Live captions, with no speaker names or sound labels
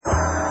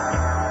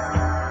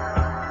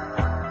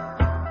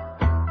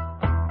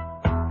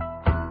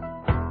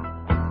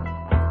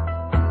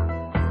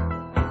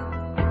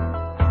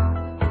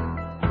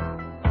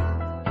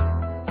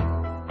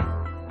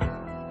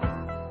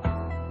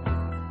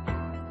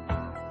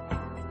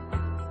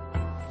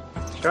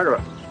Start her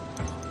up.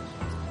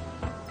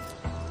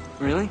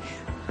 Really?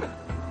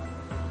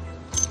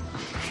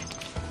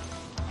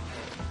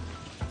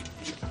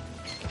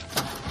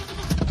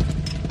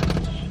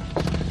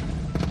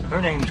 Her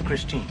name's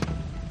Christine.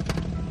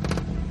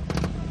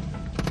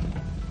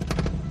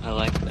 I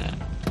like that.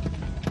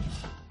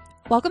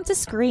 Welcome to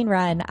Screen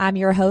Run. I'm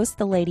your host,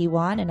 the Lady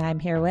One, and I'm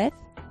here with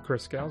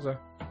Chris Galza.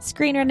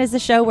 Screen Run is the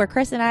show where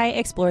Chris and I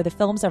explore the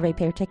films of a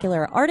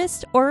particular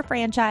artist or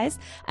franchise,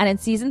 and in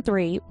season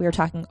 3, we are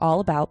talking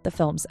all about the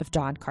films of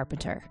John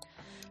Carpenter.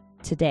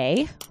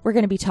 Today, we're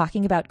going to be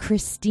talking about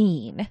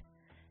Christine.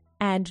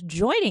 And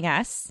joining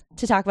us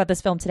to talk about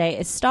this film today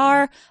is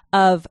star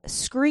of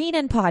Screen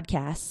and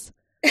Podcasts,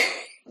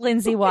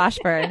 Lindsay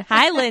Washburn.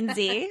 Hi,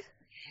 Lindsay.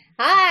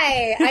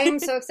 Hi, I am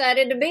so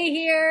excited to be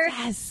here.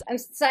 Yes.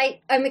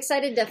 I'm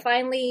excited to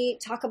finally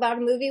talk about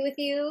a movie with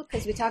you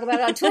because we talk about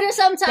it on Twitter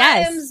sometimes,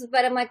 Yes.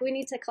 but I'm like, we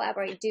need to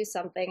collaborate, do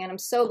something, and I'm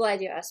so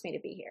glad you asked me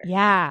to be here.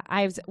 Yeah,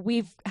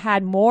 we've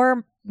had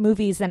more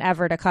movies than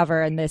ever to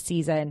cover in this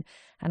season,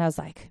 and I was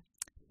like,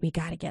 we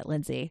got to get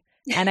Lindsay.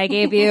 And I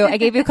gave you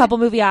a couple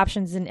movie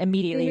options, and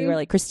immediately you were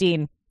like,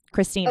 Christine,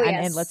 Oh,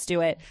 and yes. let's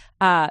do it.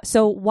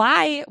 So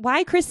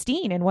why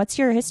Christine, and what's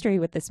your history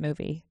with this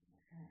movie?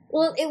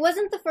 Well, it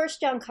wasn't the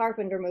first John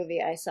Carpenter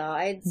movie I saw.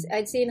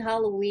 I'd seen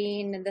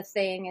Halloween and The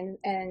Thing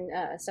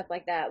and stuff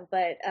like that,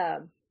 but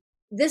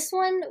this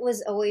one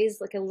was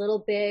always like a little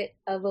bit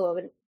of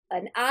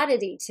an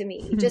oddity to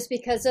me, just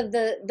because of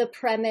the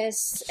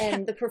premise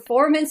and the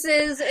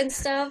performances and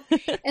stuff,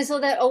 and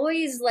so that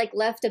always like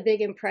left a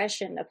big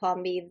impression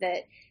upon me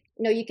that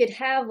you could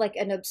have like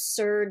an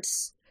absurd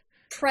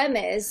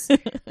premise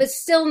but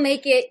still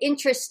make it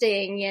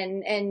interesting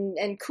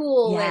and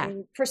cool, Yeah.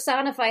 and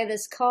personify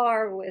this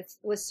car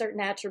with certain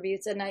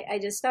attributes, and I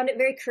just found it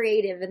very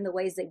creative in the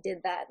ways they did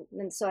that,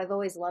 and so I've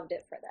always loved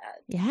it for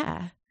that.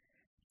 Yeah.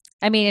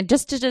 I mean,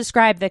 just to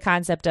describe the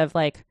concept of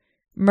like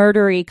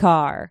murdery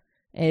car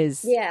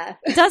is, Yeah.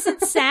 it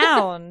doesn't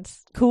sound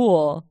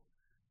cool,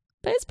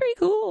 but it's pretty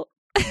cool.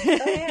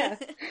 Oh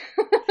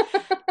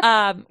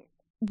yeah.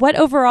 What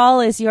overall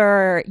is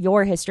your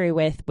history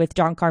with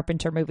John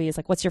Carpenter movies?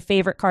 Like, what's your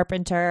favorite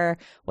Carpenter?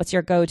 What's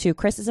your go-to?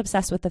 Chris is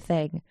obsessed with The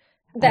Thing.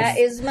 That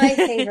is my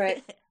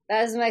favorite.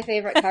 That is my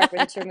favorite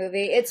Carpenter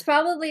movie. It's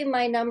probably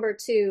my number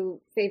 2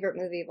 favorite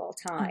movie of all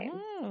time.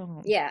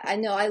 Oh. Yeah, I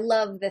know. I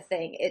love The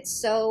Thing. It's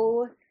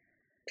so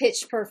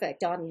pitch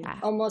perfect on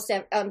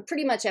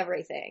pretty much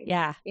everything.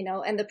 Yeah.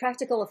 And the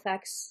practical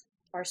effects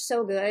are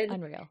so good.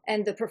 Unreal.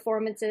 And the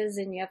performances,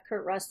 and you have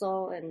Kurt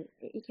Russell, and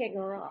you can't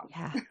go wrong.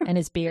 Yeah. And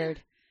his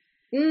beard.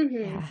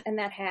 Yeah. And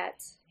that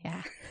hat.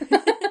 Yeah.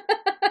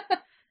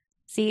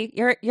 See,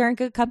 you're in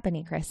good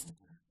company, Chris.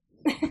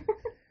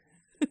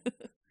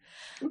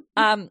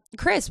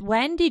 Chris,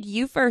 when did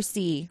you first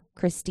see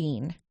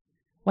Christine?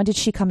 When did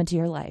she come into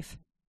your life?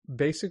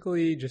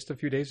 Basically, just a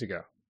few days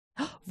ago.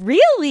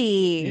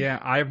 Really? Yeah,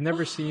 I've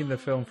never seen the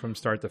film from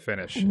start to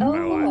finish in my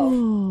life.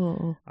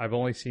 Oh. I've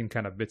only seen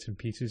kind of bits and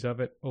pieces of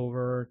it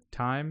over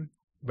time,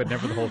 but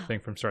never the whole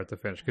thing from start to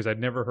finish, because I'd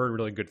never heard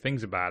really good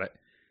things about it.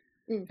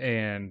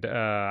 And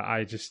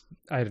I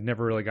had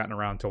never really gotten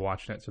around to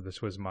watching it, so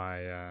this was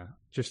my, I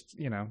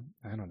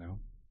don't know,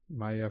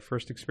 my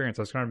first experience.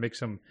 I was trying to make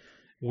some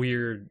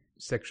weird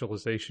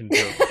sexualization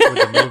joke with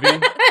the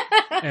movie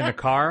and the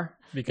car,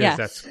 because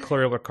that's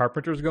clearly what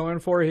Carpenter's going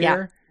for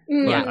here.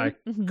 Yeah. But I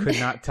could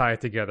not tie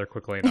it together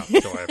quickly enough,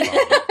 so I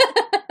apologize.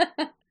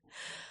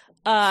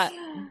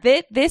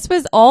 This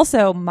was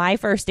also my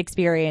first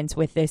experience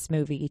with this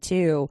movie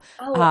too.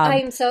 Oh,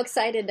 I'm so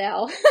excited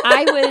now.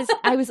 I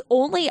was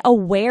only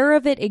aware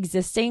of it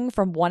existing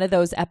from one of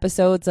those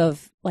episodes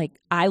of like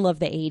I Love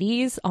the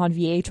 80s on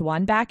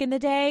VH1 back in the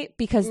day,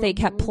 because they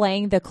kept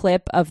playing the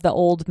clip of the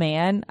old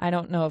man. I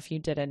don't know if you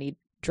did any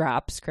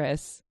drops,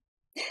 Chris.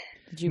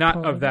 Did you Not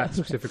pull of it that up?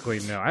 specifically,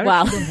 no. I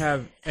Wow. don't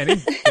have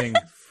anything,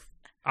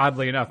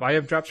 oddly enough. I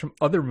have drops from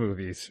other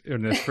movies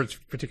in this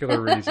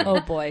particular reason. Oh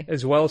boy.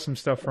 As well as some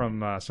stuff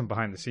from some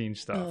behind-the-scenes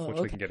stuff, which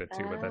we okay. can get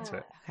into, but that's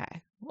it.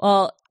 Okay.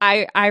 Well,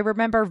 I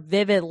remember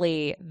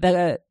vividly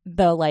the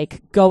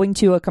like going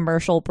to a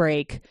commercial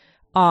break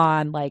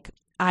on like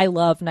I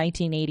Love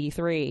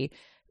 1983,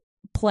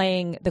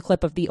 playing the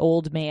clip of the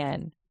old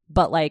man,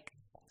 but like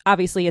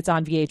obviously it's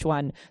on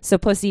VH1, so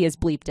pussy is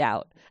bleeped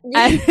out.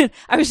 And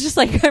I was just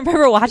like, I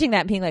remember watching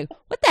that and being like,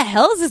 what the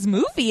hell is this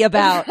movie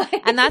about?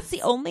 Right. And that's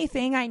the only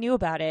thing I knew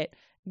about it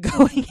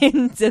going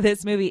into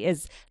this movie,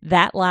 is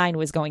that line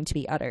was going to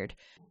be uttered.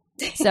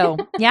 So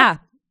yeah,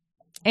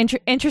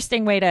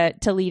 interesting way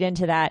to lead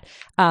into that.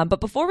 But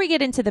before we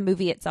get into the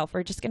movie itself,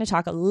 we're just going to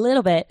talk a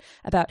little bit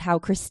about how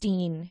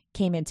Christine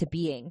came into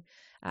being.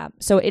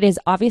 So it is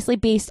obviously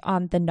based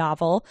on the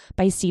novel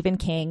by Stephen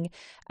King.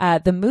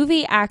 The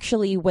movie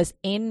actually was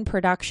in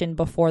production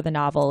before the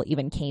novel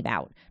even came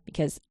out,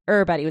 because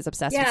everybody was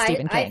obsessed with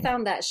Stephen King. I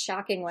found that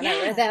shocking when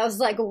I read that. I was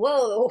like,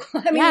 whoa.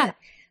 I mean,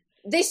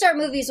 they start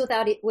movies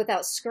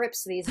without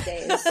scripts these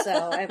days.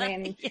 So, I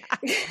mean.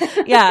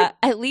 Yeah,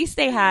 at least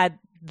they had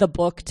the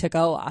book to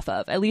go off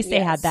of. At least they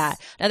had that.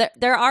 Now,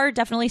 there are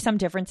definitely some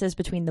differences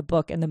between the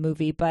book and the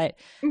movie, but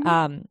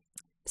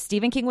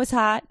Stephen King was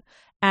hot,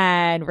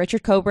 and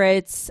Richard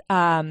Kobritz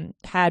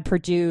had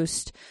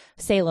produced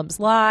Salem's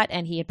Lot,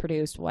 and he had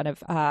produced one of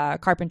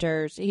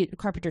Carpenter's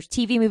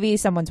TV movie,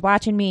 Someone's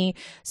Watching Me.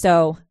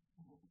 So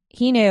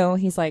he knew,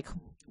 he's like,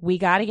 we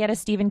got to get a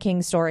Stephen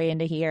King story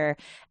into here.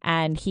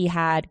 And he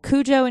had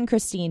Cujo and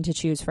Christine to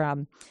choose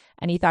from.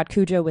 And he thought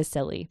Cujo was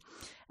silly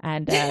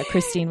and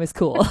Christine was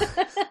cool.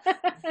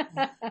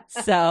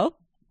 So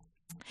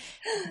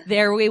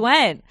there we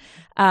went.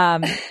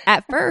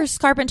 At first,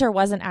 Carpenter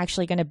wasn't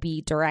actually going to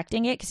be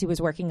directing it because he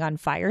was working on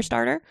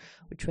Firestarter,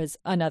 which was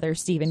another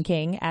Stephen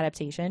King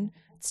adaptation.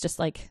 It's just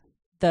like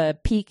the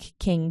peak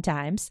King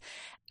times.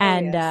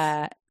 And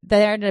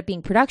there ended up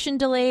being production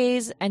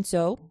delays. And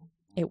so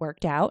it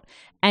worked out.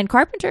 And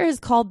Carpenter has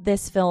called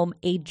this film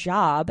a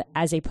job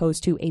as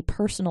opposed to a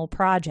personal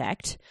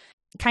project.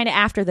 Kind of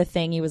after The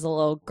Thing, he was a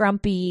little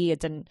grumpy. It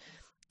didn't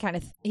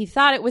he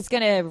thought it was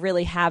going to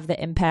really have the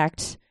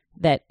impact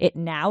that it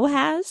now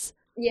has,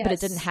 but it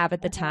didn't have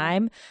at the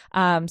time.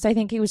 So I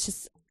think he was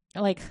just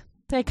like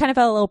kind of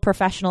a little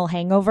professional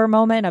hangover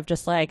moment of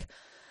just like,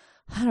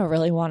 I don't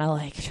really want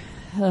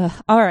to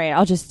all right,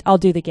 I'll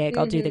do the gig.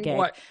 I'll do the gig.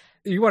 What?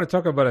 You want to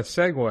talk about a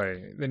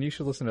segue? Then you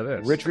should listen to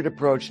this. Richard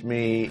approached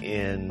me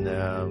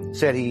and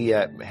said he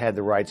had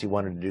the rights. He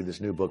wanted to do this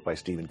new book by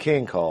Stephen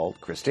King called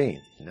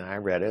Christine. And I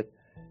read it.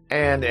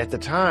 And at the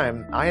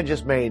time, I had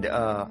just made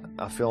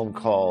a film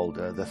called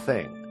The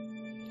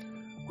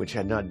Thing, which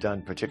had not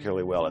done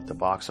particularly well at the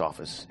box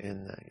office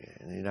in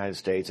the United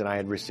States. And I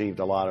had received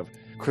a lot of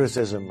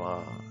criticism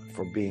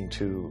for being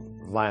too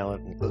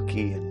violent and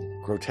ooky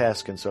and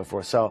grotesque and so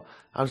forth. So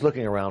I was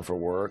looking around for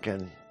work,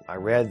 and I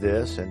read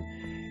this, and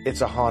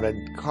it's a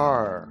haunted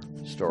car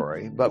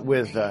story, but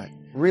with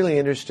really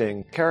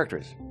interesting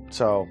characters.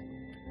 So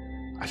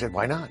I said,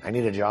 why not? I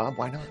need a job.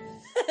 Why not?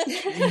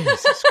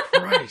 Jesus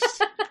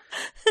Christ.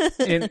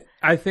 And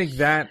I think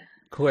that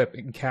clip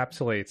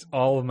encapsulates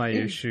all of my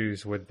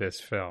issues with this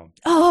film,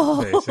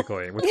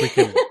 basically, which we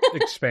can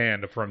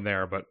expand from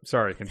there. But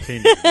sorry,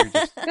 continue.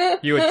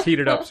 You had teed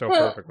it up so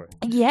perfectly.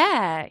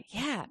 Yeah,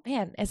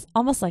 man. It's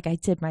almost like I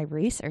did my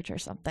research or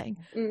something.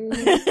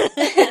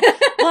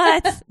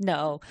 What?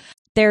 No.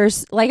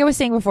 There's, like I was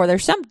saying before,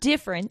 there's some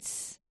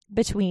difference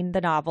between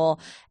the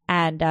novel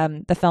and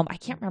the film. I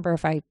can't remember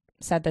if I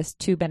said this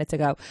 2 minutes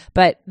ago,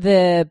 but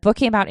the book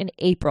came out in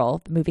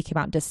April. The movie came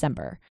out in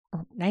December.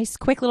 Nice,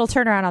 quick little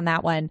turnaround on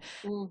that one.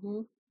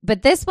 Mm-hmm.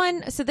 But this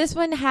one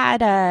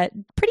had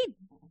pretty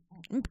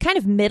kind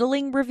of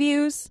middling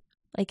reviews,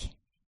 like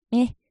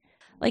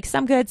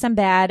some good, some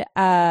bad.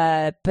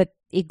 But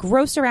it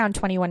grossed around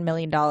 $21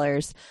 million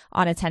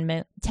on a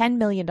 $10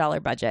 million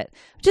budget,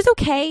 which is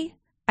okay.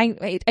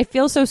 I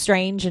feel so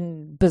strange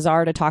and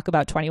bizarre to talk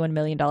about $21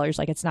 million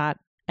like it's not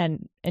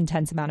an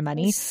intense amount of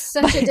money.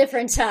 Such a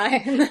different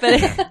time. But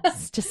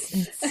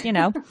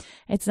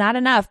it's not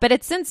enough. But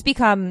it's since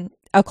become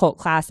a cult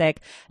classic,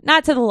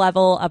 not to the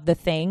level of The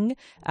Thing.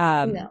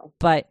 No.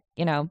 But,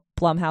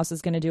 Blumhouse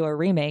is going to do a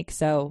remake,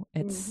 so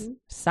it's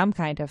some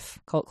kind of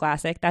cult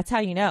classic. That's how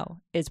you know,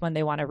 is when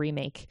they want to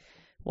remake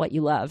what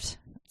you loved.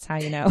 That's how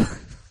you know.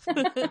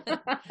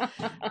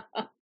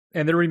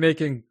 And they're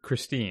remaking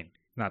Christine.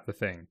 Not The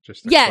Thing.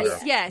 Just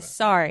yes.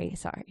 Sorry.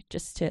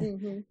 Just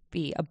to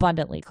be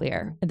abundantly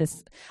clear.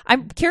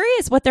 I'm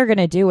curious what they're going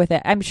to do with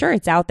it. I'm sure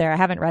it's out there. I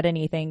haven't read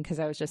anything because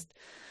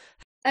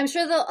I'm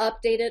sure they'll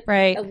update it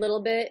a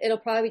little bit. It'll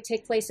probably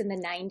take place in the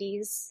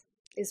 90s,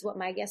 is what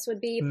my guess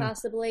would be.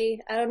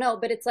 Possibly. I don't know,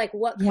 but it's like,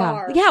 what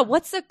car? Yeah.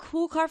 What's the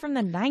cool car from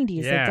the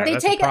 90s? Yeah, they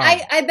take.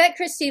 I bet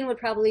Christine would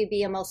probably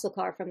be a muscle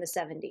car from the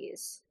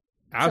 70s.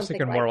 I was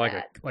thinking more like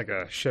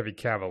a Chevy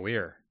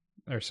Cavalier.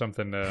 Or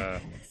something.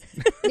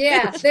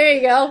 Yeah, there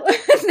you go.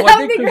 That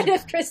would be great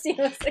if Christine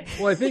was there.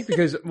 Well, I think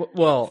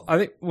I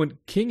think when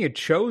King had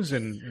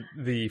chosen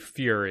the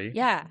Fury,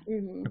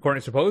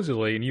 according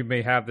supposedly, and you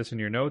may have this in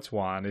your notes,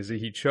 Juan, is that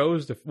he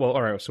chose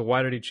all right. So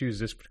why did he choose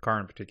this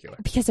car in particular?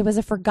 Because it was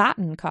a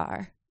forgotten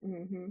car,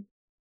 and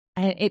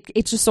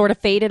it just sort of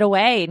faded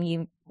away, and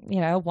he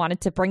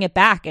wanted to bring it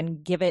back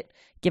and give it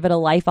a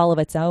life all of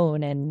its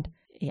own, and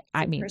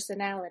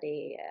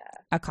personality,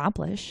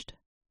 accomplished.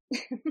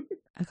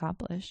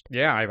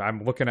 Yeah,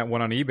 I'm looking at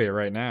one on eBay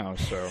right now,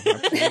 so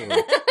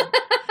absolutely.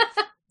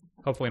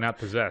 Hopefully not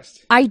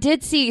possessed. I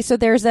did see, so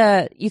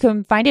you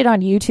can find it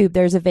on YouTube.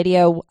 There's a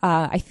video,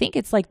 I think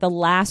it's like the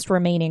last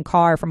remaining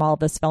car from all of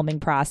this filming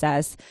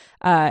process.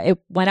 It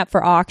went up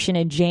for auction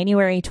in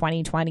January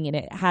 2020, and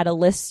it had a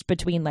list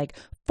between like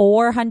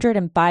 $400,000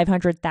 and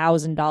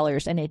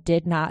 $500,000, and it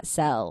did not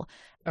sell.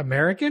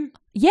 American?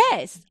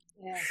 Yes.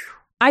 Yeah.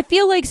 I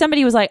feel like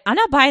somebody was like, I'm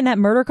not buying that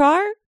murder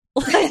car.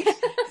 Like,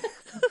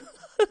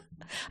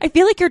 I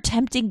feel like you're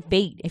tempting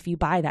fate if you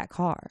buy that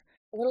car.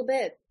 A little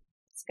bit.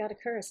 It's got a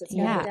curse. It's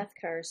got a death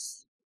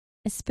curse.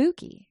 It's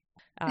spooky.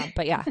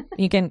 But yeah,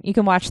 you can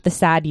watch the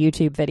sad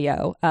YouTube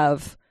video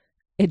of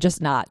it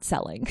just not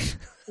selling.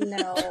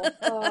 No.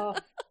 Oh.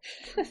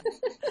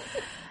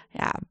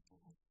 Yeah.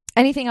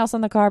 Anything else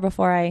on the car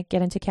before I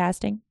get into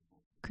casting,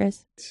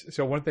 Chris?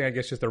 So one thing, I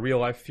guess, just the real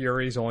life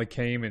Furies only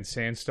came in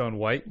sandstone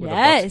white with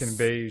Yes. a buckskin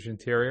beige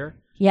interior.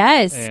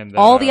 Yes. And,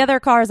 all the other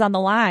cars on the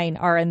line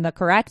are in the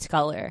correct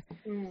color.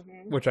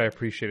 Which I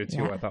appreciated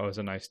too. Yeah. I thought it was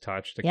a nice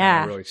touch to Yeah.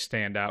 kind of really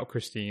stand out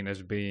Christine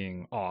as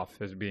being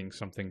off, as being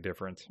something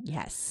different.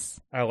 Yes.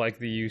 I like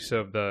the use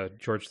of the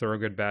George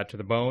Thorogood Bad to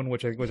the Bone,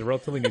 which I think was a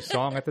relatively new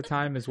song at the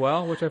time as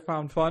well, which I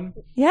found fun.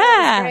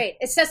 Yeah. Great.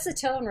 It sets the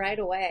tone right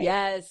away.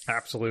 Yes.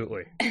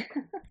 Absolutely.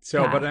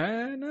 So, Yeah. but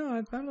no,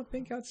 I don't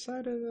think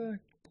outside of the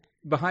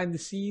behind the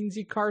scenes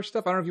car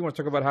stuff. I don't know if you want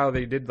to talk about how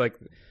they did like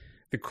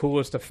the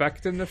coolest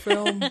effect in the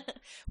film.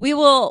 We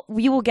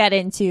will get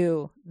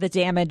into the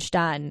damage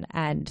done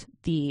and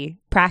the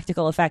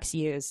practical effects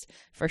used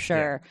for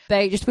sure. But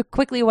I just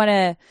quickly want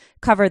to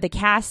cover the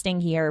casting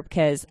here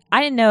because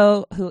I didn't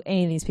know who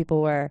any of these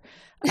people were.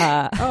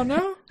 Oh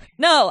no!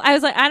 No, I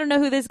was like, I don't know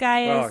who this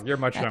guy is. Oh, you're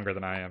much younger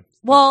than I am.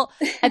 Well,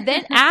 and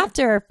then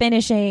after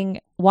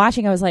finishing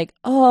watching, I was like,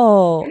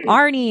 oh,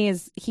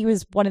 he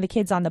was one of the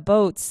kids on the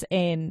boats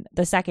in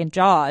the second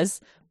Jaws.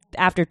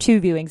 After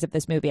 2 viewings of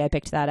this movie, I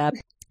picked that up.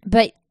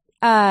 But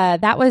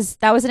that was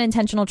an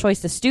intentional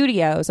choice. The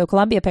studio, so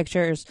Columbia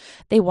Pictures,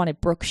 they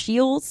wanted Brooke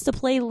Shields to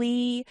play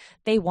Lee.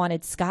 They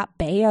wanted Scott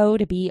Baio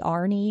to be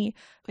Arnie,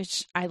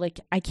 which I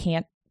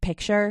can't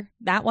picture.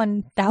 That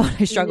one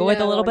I struggle with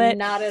a little bit.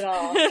 Not at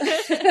all.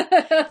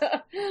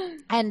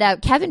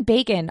 And Kevin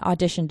Bacon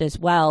auditioned as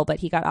well, but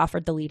he got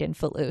offered the lead in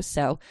Footloose,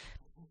 so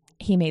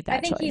he made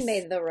that choice. I think he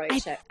made the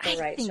right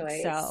think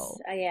choice. so.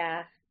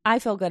 Yeah. I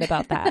feel good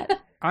about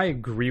that. I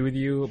agree with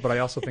you, but I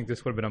also think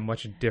this would have been a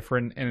much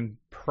different and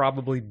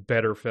probably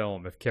better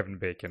film if Kevin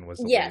Bacon was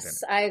the lead in it.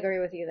 Yes, I agree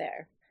with you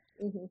there.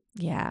 Mm-hmm.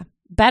 Yeah.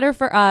 Better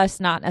for us,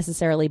 not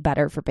necessarily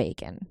better for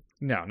Bacon.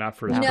 No, not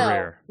for his No.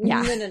 career.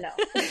 Yeah. No.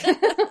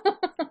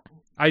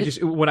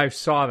 When I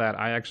saw that,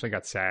 I actually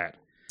got sad.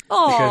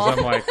 Oh, Because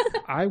I'm like,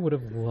 I would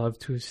have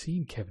loved to have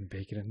seen Kevin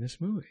Bacon in this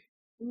movie.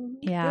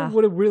 yeah. It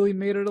would have really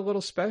made it a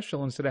little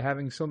special instead of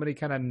having so many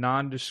kind of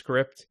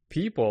nondescript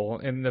people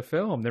in the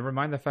film. Never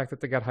mind the fact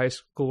that they got high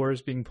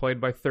schoolers being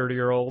played by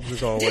 30-year-olds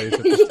as always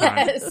at this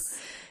time. Yes.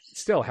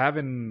 Still,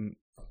 having,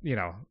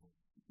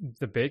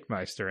 the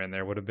Bakemeister in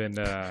there would have been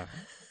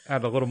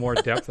add a little more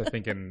depth, I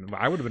think, and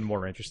I would have been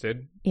more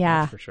interested.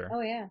 Yeah. That's for sure.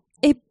 Oh, yeah.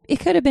 It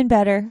could have been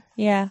better.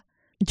 Yeah.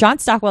 John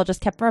Stockwell just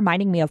kept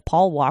reminding me of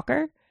Paul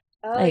Walker.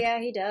 Oh, yeah,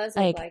 he does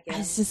look like I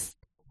him. just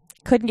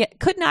could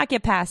not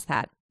get past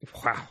that.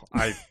 Wow.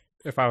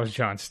 If I was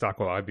John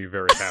Stockwell, I'd be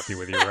very happy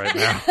with you right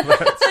now.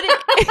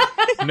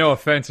 No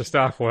offense to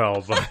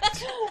Stockwell, but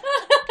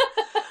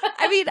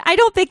I mean, I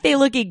don't think they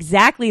look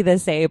exactly the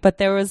same, but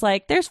there's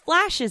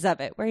flashes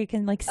of it where you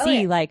can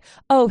see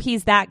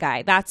he's that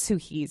guy. That's who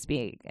he's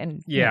being.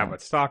 And yeah,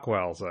 but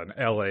Stockwell's an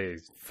LA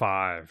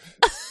 5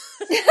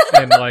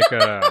 and like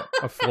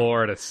a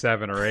Florida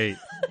 7 or 8.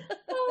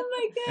 Oh,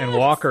 my God. And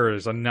Walker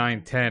is a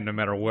 9-10 no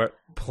matter what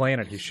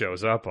planet he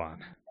shows up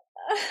on.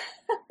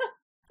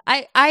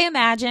 I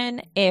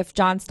imagine if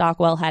John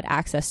Stockwell had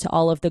access to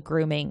all of the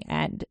grooming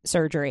and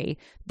surgery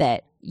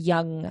that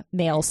young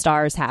male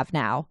stars have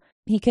now,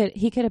 he could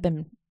have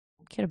been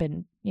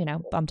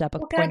bumped up a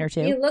point or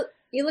two.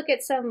 You look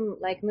at some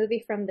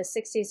movie from the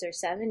 60s or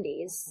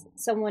 70s.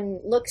 Someone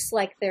looks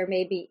like they're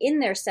maybe in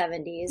their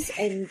 70s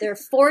and they're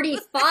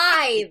 45.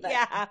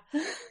 Yeah.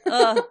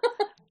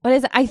 What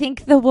is it? I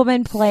think the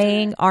woman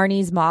playing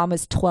Arnie's mom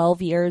is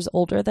 12 years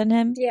older than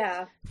him.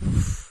 Yeah.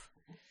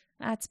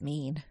 That's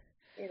mean.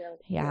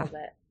 Yeah.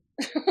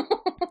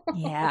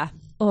 Yeah.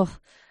 Oh,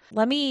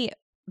 let me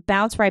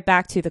bounce right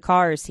back to the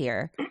cars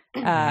here,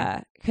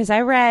 because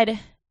I read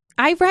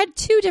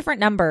 2 different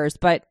numbers,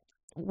 but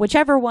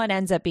whichever one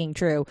ends up being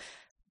true,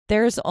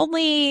 there's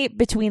only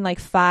between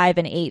 5,000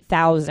 and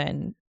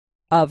 8,000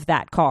 of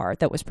that car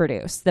that was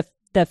produced.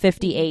 The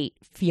 58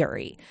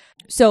 Fury.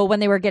 So when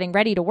they were getting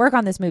ready to work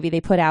on this movie,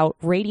 they put out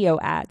radio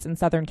ads in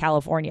Southern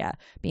California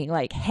being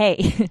like,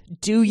 hey,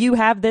 do you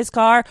have this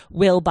car?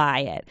 We'll buy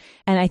it.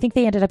 And I think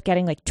they ended up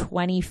getting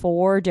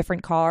 24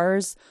 different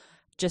cars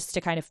just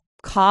to kind of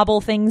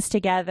cobble things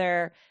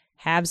together,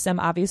 have some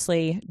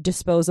obviously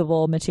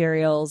disposable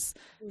materials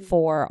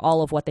for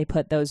all of what they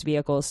put those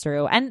vehicles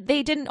through. And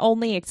they didn't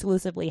only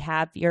exclusively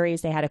have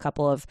Furies. They had a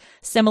couple of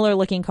similar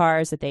looking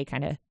cars that they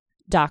kind of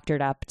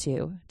doctored up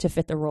to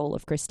fit the role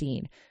of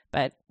Christine.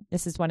 But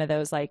this is one of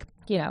those I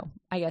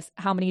guess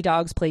how many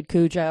dogs played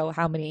Cujo,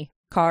 how many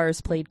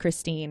cars played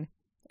Christine.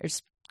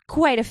 There's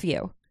quite a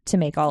few to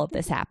make all of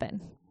this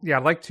happen. Yeah,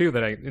 I like too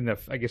that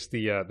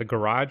the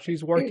garage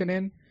he's working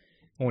in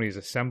when he's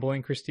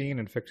assembling Christine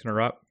and fixing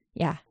her up.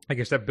 Yeah. I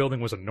guess that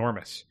building was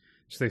enormous.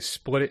 So they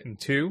split it in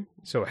 2.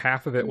 So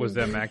half of it was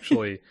them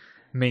actually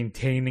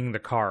maintaining the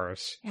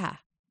cars. Yeah.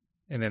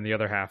 And then the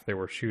other half they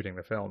were shooting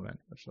the film in,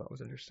 which I thought was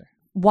interesting.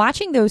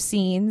 Watching those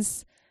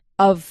scenes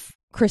of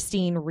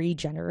Christine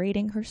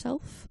regenerating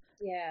herself.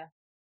 Yeah.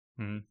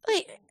 Mm-hmm.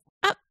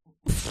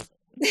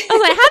 I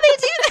was like, how'd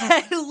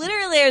they do that?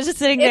 Literally, I was just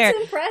sitting there. It's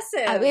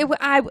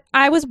impressive.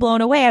 I was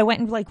blown away. I went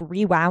and like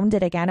rewound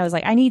it again. I was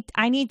like, I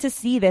need to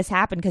see this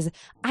happen because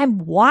I'm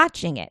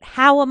watching it.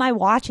 How am I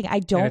watching? I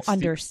And don't it's the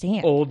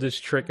understand.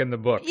 oldest trick in the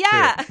book.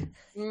 Yeah. too.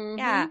 Mhm.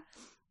 Yeah.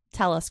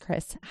 Tell us,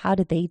 Chris, how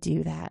did they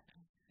do that?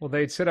 Well,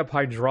 they'd set up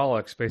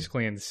hydraulics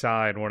basically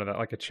inside one of the,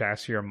 like a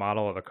chassis or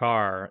model of the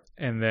car,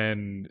 and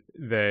then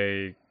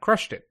they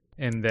crushed it.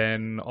 And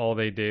then all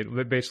they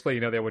did, basically,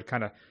 they would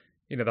kind of,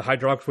 the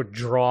hydraulics would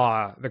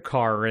draw the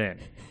car in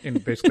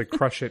and basically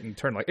crush it and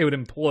turn, like it would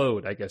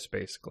implode, I guess,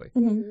 basically.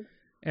 Mm-hmm.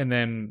 And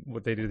then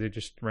what they did, they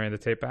just ran the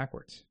tape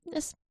backwards.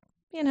 Just,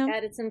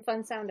 Added some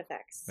fun sound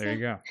effects. There you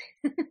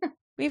go.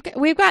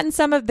 we've gotten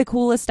some of the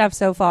coolest stuff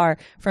so far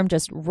from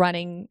just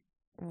running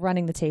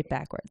the tape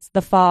backwards.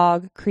 The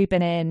fog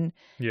creeping in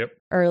Yep.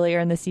 earlier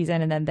in the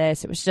season, and then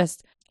this. It was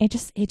just it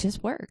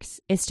just works.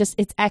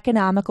 It's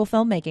economical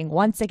filmmaking.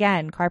 Once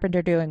again,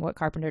 Carpenter doing what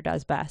Carpenter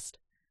does best.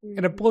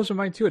 And it blows my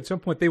mind too. At some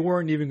point, they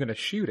weren't even going to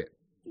shoot it.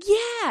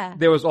 Yeah.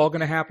 That was all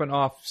going to happen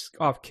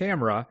off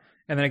camera,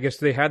 and then I guess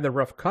they had the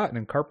rough cut,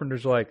 and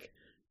Carpenter's like,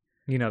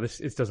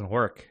 it doesn't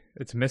work.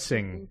 It's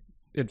missing.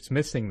 It's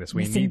missing this.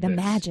 We Missing need the this.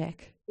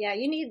 magic. Yeah,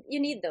 you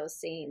need those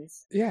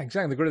scenes. Yeah,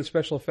 exactly. They go to the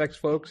special effects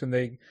folks,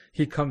 and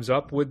he comes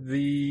up with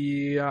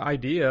the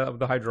idea of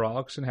the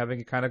hydraulics and having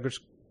it kind of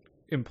just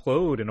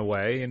implode in a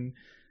way, and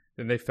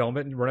then they film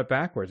it and run it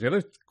backwards. The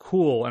other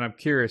cool, and I'm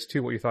curious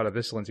too, what you thought of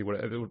this, Lindsay.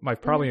 My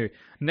probably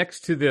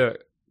next to the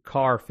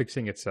car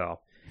fixing itself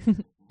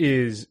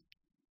is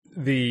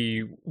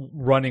the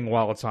running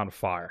while it's on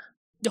fire.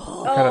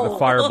 Kind of the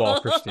fireball,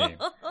 Christine.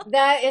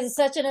 That is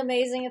such an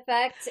amazing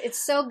effect. It's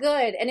so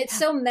good, and it's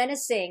so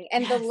menacing,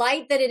 and the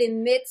light that it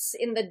emits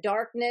in the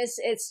darkness,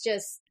 it's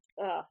just,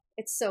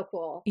 it's so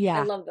cool. Yeah.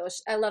 I love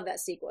those. I love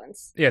that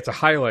sequence. Yeah, it's a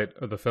highlight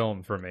of the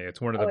film for me.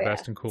 It's one of the Oh, yeah.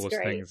 best and coolest It's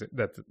great. things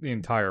that the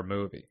entire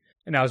movie.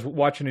 And I was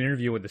watching an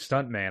interview with the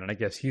stuntman, and I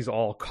guess he's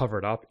all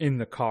covered up in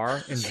the car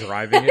and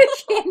driving it.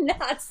 I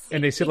cannot see.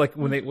 And they said like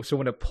when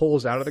it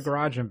pulls out of the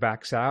garage and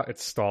backs out, it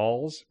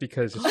stalls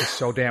because it's just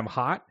so damn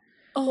hot.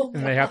 Oh,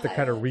 And they have to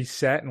kind of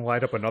reset and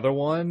light up another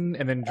one,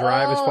 and then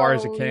drive as far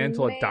as it can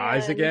until it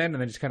dies man. again, and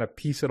then just kind of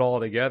piece it all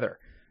together.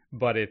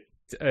 But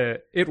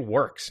it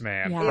works,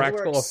 man. Yeah. It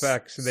Practical works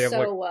effects, and they have so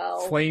like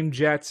well. flame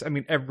jets. I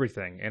mean,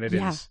 everything, and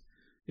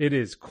it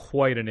is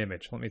quite an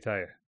image. Let me tell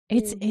you.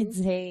 it's Mhm.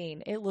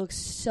 insane. It looks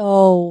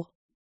so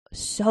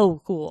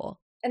cool.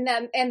 And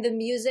the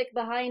music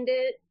behind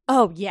it.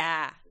 Oh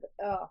yeah.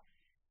 Oh,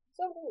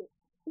 so cool.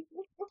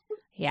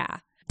 Yeah.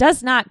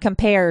 Does not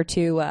compare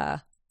to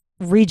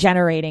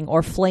regenerating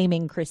or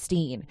flaming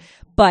Christine.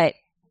 But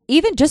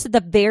even just at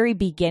the very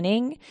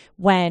beginning,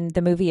 when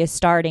the movie is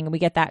starting and we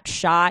get that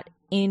shot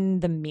in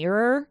the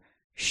mirror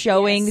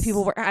showing the Yes.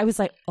 people, I was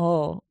like,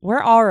 oh,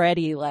 we're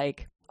already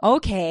like,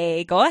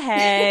 okay, go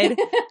ahead.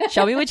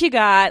 Show me what you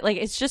got. Like,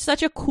 it's just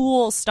such a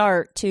cool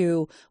start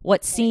to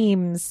what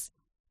seems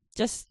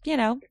just,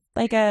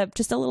 like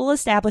just a little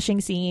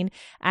establishing scene.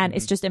 And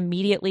it's just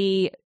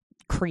immediately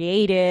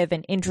creative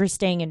and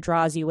interesting and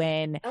draws you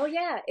in. Oh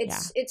yeah,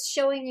 it's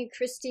showing you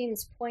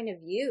Christine's point of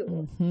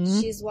view.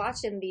 Mhm. She's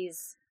watching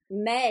these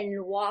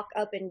men walk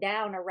up and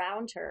down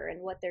around her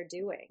and what they're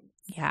doing.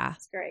 Yeah.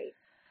 It's great.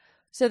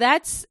 So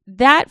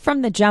that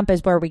from the jump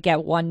is where we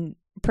get one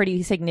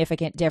pretty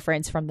significant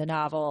difference from the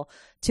novel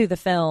to the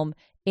film.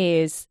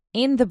 Is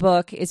in the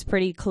book is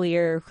pretty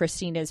clear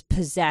Christine is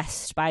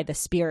possessed by the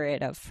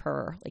spirit of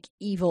her like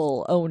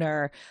evil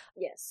owner.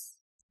 Yes.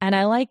 And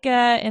I like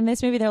in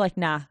this movie they're like,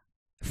 nah.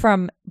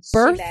 From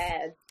birth,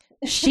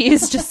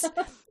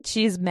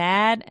 she's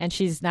mad and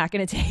she's not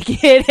going to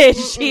take it.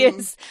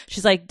 And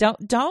she's like,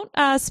 don't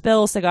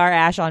spill cigar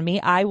ash on me.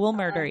 I will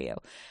murder you.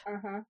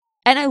 Uh-huh.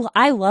 And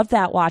I love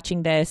that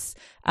watching this,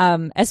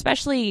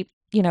 especially,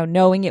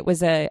 knowing it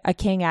was a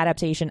King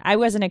adaptation. I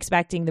wasn't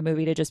expecting the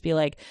movie to just be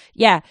like,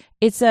 yeah,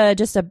 it's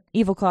just a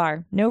evil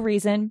car. No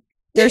reason.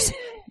 There's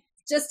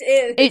just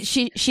is.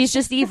 She's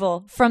just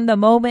evil from the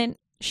moment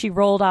she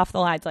rolled off the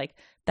lines. Like,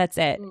 that's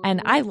it.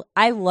 And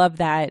I love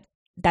that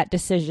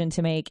decision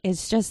to make.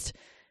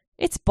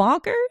 It's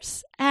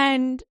bonkers,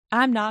 and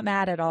I'm not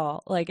mad at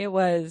all. Like, it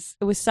was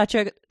such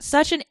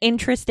an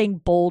interesting,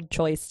 bold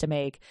choice to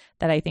make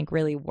that I think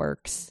really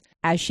works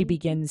as she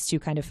begins to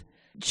kind of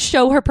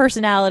show her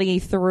personality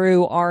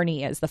through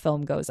Arnie as the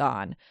film goes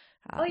on.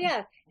 Oh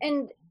yeah,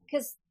 and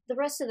because the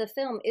rest of the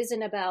film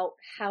isn't about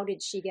how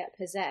did she get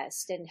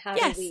possessed and how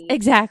did we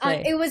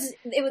exactly. It was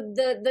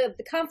the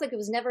conflict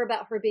was never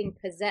about her being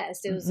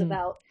possessed. It was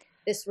about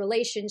this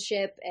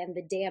relationship and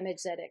the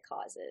damage that it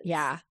causes.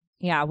 Yeah.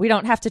 We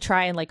don't have to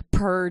try and like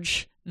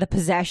purge the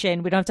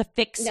possession. We don't have to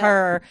fix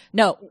her.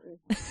 No.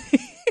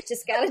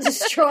 Just gotta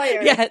destroy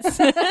her. Yes.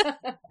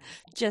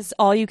 Just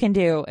all you can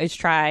do is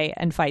try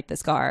and fight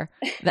this car.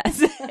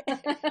 That's it.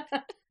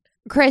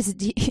 Chris,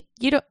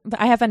 you don't.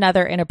 I have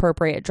another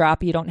inappropriate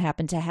drop you don't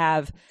happen to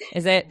have,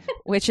 is it?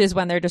 Which is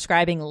when they're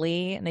describing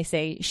Lee and they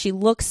say she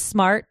looks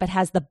smart but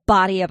has the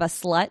body of a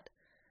slut.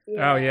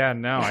 Yeah. Oh yeah,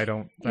 no, I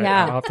don't.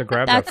 Yeah. I'll have to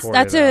grab That's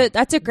that for you.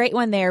 That's a great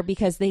one there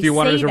because they. Do you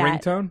want it as a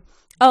that. ringtone?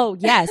 Oh,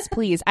 yes,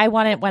 please. I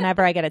want it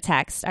whenever I get a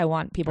text. I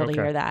want people to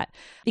hear that.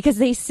 Because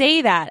they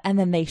say that and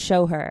then they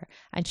show her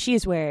and she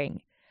is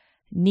wearing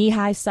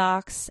knee-high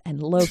socks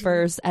and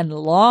loafers and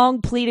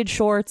long pleated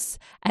shorts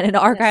and an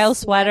Argyle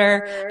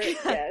sweater.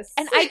 Yes.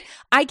 And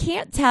I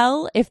can't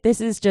tell if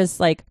this is just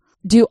like,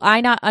 do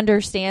I not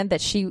understand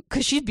that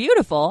because she's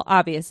beautiful,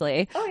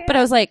 obviously. Oh, yeah. But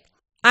I was like,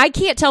 I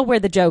can't tell where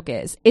the joke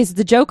is. Is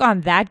the joke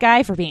on that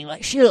guy for being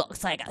like, she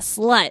looks like a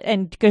slut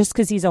and just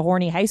because he's a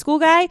horny high school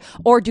guy?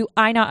 Or do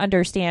I not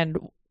understand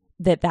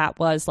that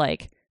was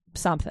like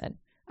something?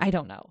 I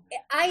don't know.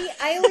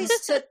 I always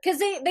took, because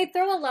they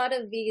throw a lot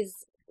of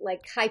these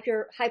like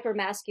hyper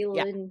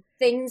masculine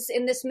things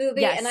in this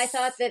movie, and I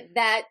thought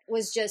that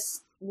was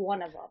just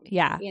one of them.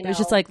 Yeah, you know? It was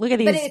just like, look at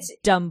these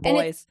dumb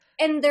boys,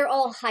 and they're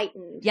all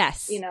heightened.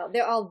 Yes,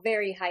 they're all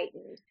very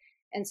heightened,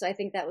 and so I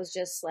think that was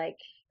just like,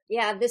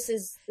 yeah, this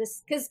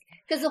because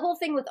the whole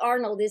thing with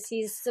Arnold is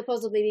he's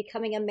supposedly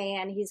becoming a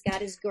man. He's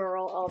got his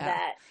girl, all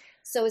that.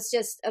 So it's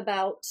just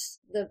about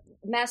the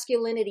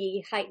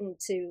masculinity heightened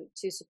to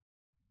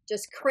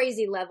just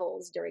crazy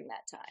levels during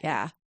that time.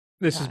 Yeah.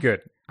 This is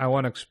good. I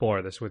want to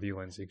explore this with you,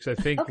 Lindsay, because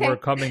I think we're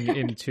coming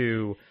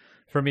into,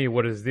 for me,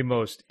 what is the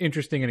most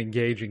interesting and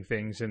engaging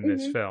things in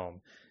this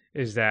film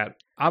is that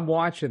I'm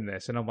watching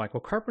this and I'm like, well,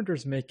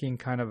 Carpenter's making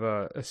kind of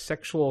a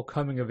sexual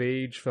coming of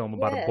age film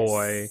about a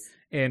boy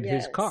and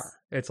his car.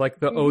 It's like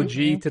the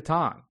OG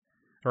Titan,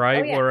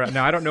 right? Oh, yeah. Where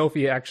now I don't know if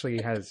he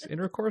actually has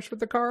intercourse with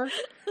the car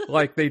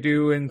like they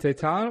do in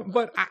Titan,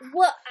 but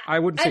I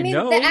wouldn't say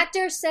no. The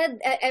actor said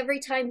that every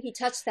time he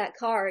touched that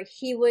car,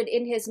 he would,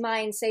 in his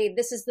mind, say,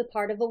 "This is the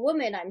part of a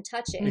woman I'm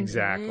touching."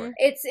 Exactly.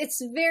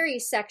 It's very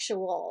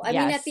sexual. I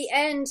mean, at the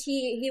end,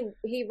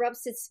 he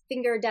rubs his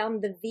finger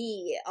down the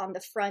V on the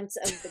front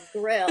of the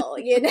grill.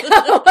 You know,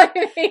 I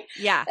mean,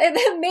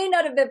 it may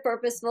not have been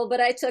purposeful,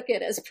 but I took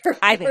it as purposeful.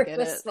 I think it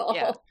is.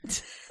 Yeah.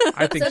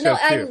 I think so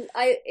too.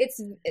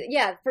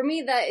 For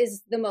me, that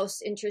is the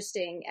most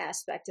interesting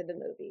aspect of the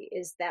movie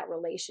is that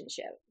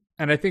relationship.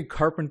 And I think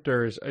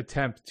Carpenter's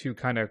attempt to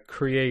kind of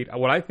create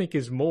what I think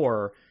is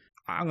more,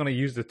 I'm going to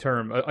use the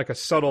term, like a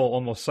subtle,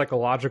 almost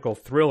psychological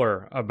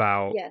thriller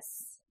about,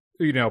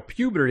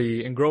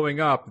 puberty and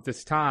growing up at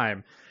this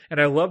time. And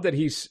I love that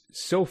he's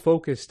so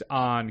focused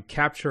on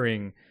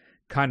capturing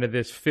kind of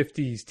this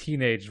 50s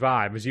teenage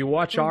vibe. As you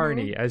watch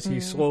Arnie, as he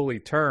slowly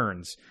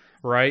turns,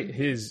 right?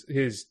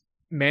 His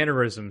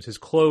mannerisms, his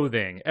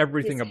clothing,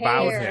 everything his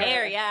about hair. him.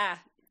 Hair, yeah.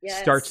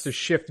 Starts to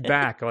shift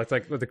back. It's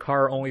like the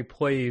car only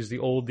plays the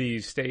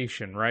oldies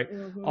station, right?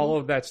 All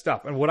of that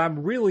stuff. And what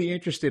I'm really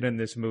interested in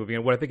this movie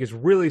and what I think is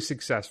really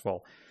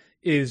successful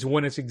is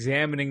when it's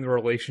examining the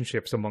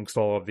relationships amongst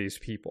all of these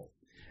people.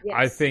 Yes.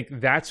 I think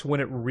that's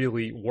when it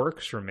really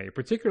works for me,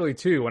 particularly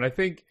too. And I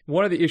think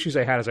one of the issues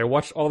I had is I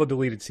watched all the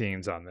deleted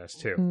scenes on this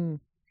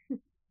too.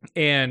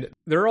 And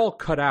they're all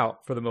cut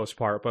out for the most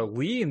part, but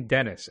Lee and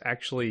Dennis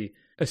actually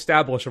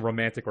establish a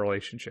romantic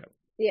relationship.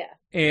 Yeah.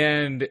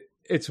 And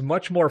it's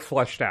much more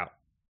fleshed out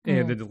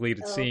in the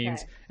deleted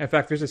scenes. In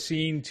fact, there's a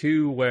scene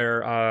too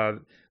where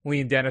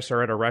Lee and Dennis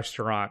are at a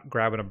restaurant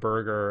grabbing a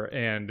burger,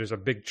 and there's a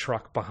big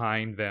truck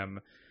behind them,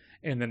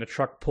 and then the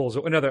truck pulls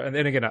and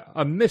then again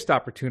a missed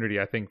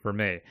opportunity, I think, for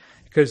me,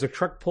 because the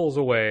truck pulls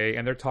away,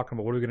 and they're talking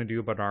about what are we going to do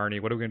about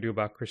Arnie, what are we going to do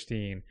about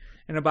Christine,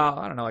 and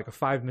about like a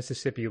 5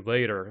 Mississippi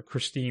later,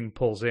 Christine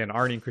pulls in,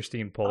 Arnie and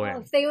Christine pull in.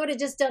 If they would have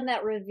just done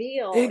that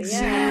reveal,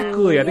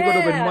 exactly, I think it would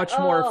have been much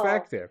more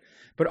effective.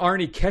 But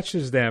Arnie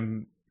catches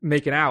them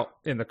making out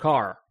in the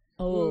car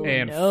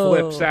and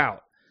flips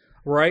out,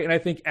 right? And I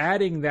think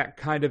adding that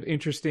kind of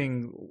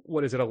interesting,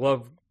 what is it, a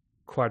love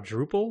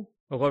quadruple?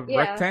 A love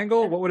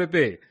rectangle? What would it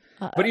be?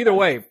 But either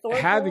way,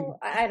 having...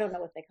 I don't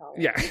know what they call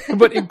it. Yeah,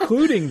 but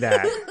including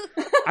that,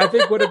 I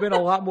think would have been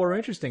a lot more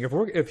interesting.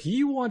 If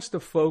he wants to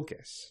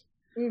focus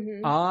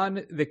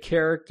on the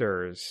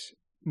characters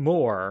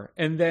more,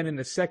 and then in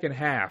the second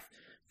half,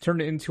 turn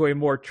it into a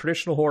more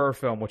traditional horror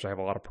film, which I have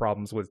a lot of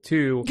problems with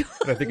too,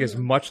 but I think is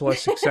much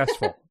less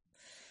successful.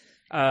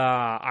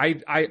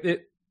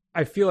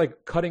 I feel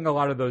like cutting a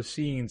lot of those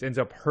scenes ends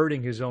up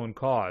hurting his own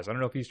cause. I don't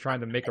know if he's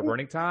trying to make a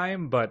running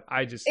time, but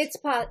it's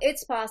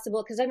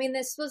possible, because I mean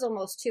this was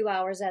almost 2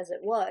 hours as it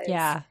was.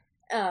 Yeah.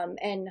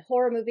 And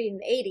horror movie in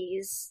the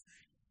 80s,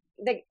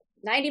 like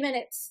 90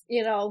 minutes,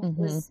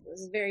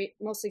 was very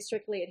mostly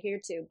strictly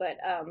adhered to. But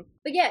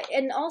yeah,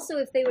 and also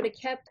if they would have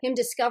kept him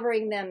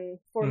discovering them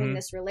forming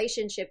this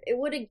relationship, it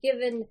would have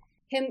given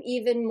him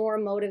even more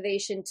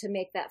motivation to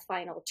make that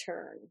final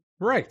turn.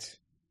 Right.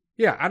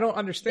 Yeah, I don't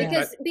understand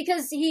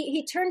because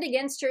he turned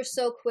against her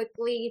so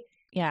quickly.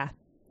 Yeah.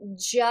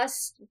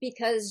 Just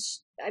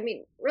because, I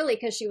mean, really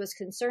because she was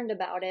concerned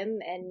about him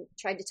and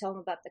tried to tell him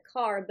about the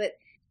car, but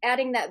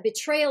adding that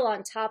betrayal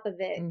on top of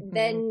it,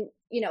 then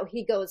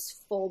he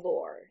goes full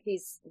bore.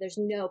 There's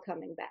no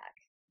coming back.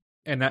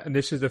 And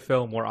this is the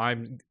film where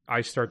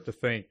I start to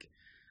think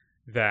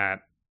that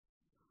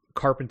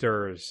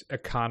Carpenter's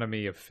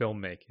economy of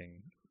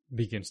filmmaking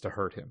begins to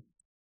hurt him.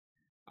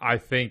 I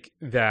think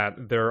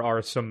that there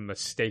are some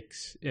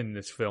mistakes in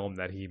this film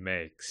that he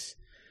makes,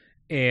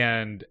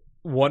 and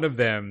one of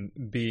them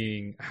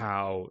being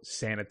how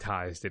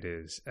sanitized it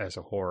is as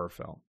a horror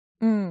film.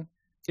 Mm.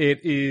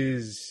 It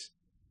is.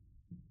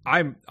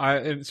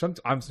 In some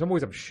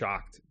ways I'm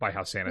shocked by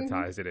how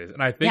sanitized it is,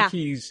 and I think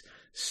he's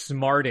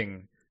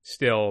smarting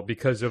still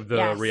because of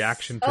the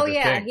reaction to the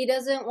thing. He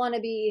doesn't want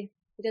to be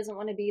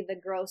the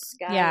gross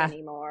guy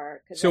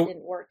anymore because it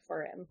didn't work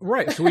for him.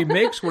 Right. So he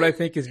makes what I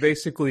think is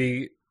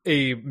basically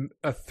a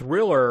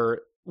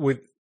thriller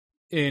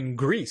in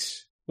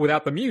Grease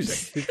without the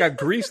music. He's got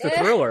Grease the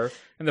thriller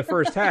in the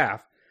first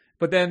half,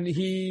 but then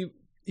he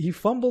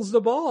fumbles the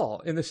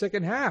ball in the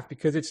second half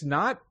because it's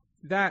not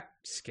that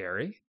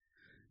scary.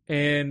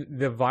 And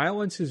the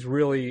violence is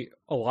really,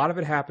 a lot of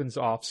it happens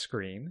off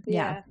screen.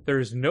 Yeah.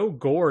 There's no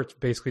gore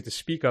basically to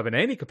speak of in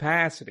any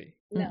capacity.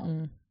 No.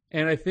 Mm-mm.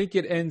 And I think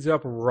it ends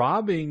up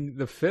robbing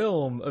the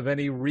film of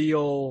any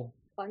real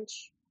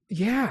punch.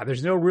 Yeah,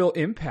 there's no real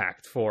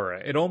impact for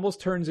it. It almost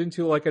turns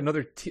into like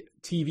another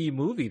TV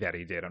movie that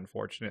he did,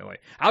 unfortunately.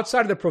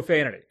 Outside of the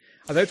profanity.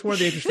 That's one of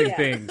the interesting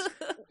things,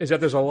 is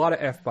that there's a lot of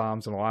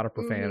F-bombs and a lot of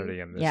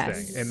profanity in this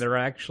thing. And there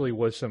actually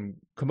was some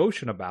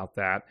commotion about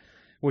that,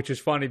 which is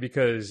funny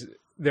because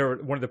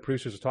one of the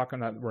producers was talking,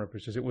 not one of the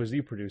producers, it was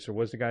the producer.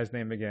 What's the guy's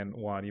name again?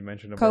 Juan, you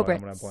mentioned him.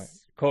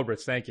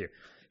 Kobritz, thank you.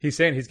 He's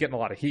saying he's getting a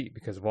lot of heat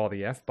because of all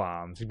the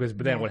F-bombs. But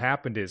then what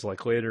happened is,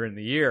 like, later in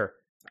the year,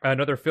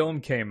 another film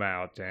came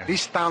out. And he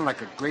sound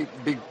like a great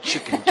big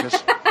chicken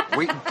just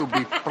waiting to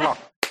be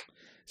plucked.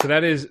 So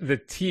that is the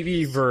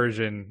TV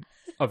version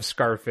of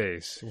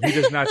Scarface. He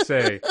does not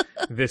say,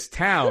 this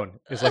town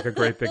is like a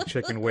great big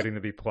chicken waiting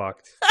to be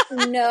plucked.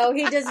 No,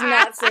 he does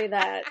not say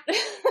that.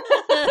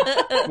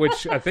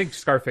 Which I think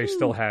Scarface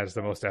still has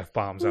the most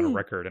F-bombs on a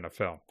record in a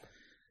film.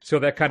 So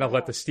that kind of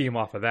let the steam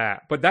off of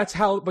that. But that's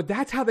how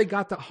they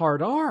got the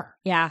hard R.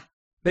 Yeah.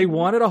 They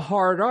wanted a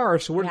hard R,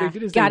 so what they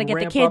did is Gotta they get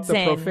ramp the kids up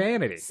the in.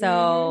 profanity.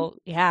 So,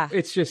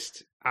 It's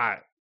just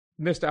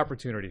missed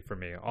opportunity for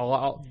me.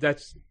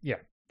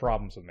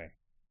 Problems with me.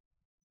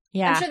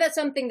 Yeah. I'm sure that's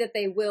something that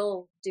they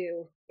will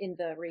do in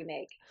the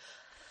remake.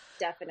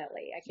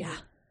 Definitely. If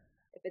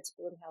it's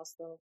Blumhouse,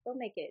 they'll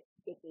make it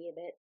icky a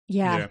bit.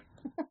 Yeah.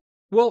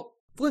 Well,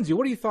 Lindsay,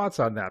 what are your thoughts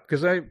on that?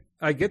 Because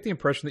I get the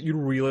impression that you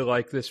really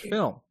like this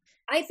film.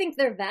 I think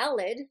they're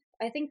valid.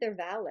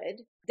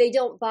 They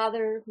don't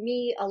bother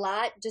me a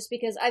lot just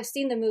because I've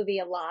seen the movie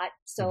a lot.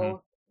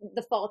 So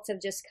the faults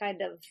have just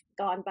kind of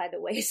gone by the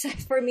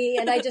wayside for me.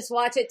 And I just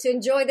watch it to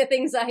enjoy the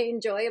things I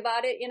enjoy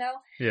about it,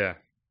 Yeah.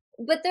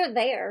 But they're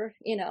there,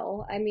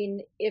 I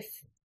mean, if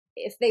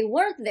they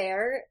weren't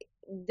there,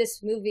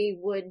 this movie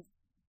would,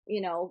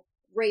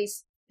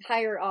 race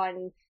higher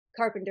on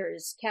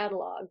Carpenter's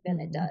catalog than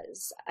it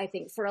does, I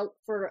think,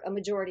 for a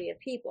majority of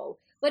people.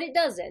 But it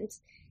doesn't.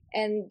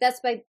 And that's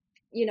by,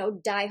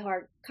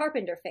 diehard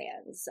Carpenter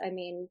fans. I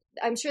mean,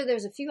 I'm sure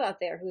there's a few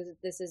out there who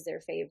this is their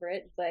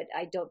favorite, but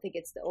I don't think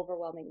it's the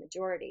overwhelming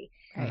majority.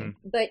 Right.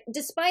 But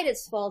despite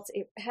its faults,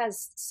 it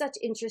has such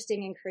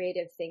interesting and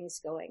creative things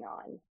going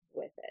on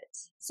with it.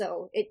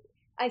 So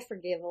I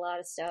forgive a lot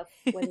of stuff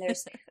when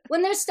there's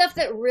stuff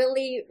that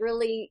really,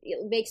 really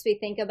makes me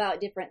think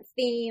about different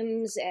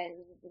themes and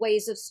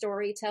ways of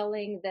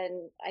storytelling.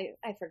 Then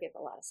I forgive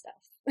a lot of stuff.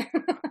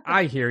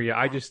 I hear you.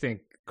 I just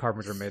think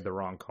Carpenter made the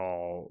wrong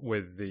call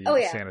with the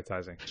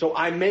sanitizing. So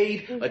I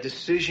made a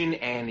decision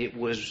and it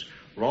was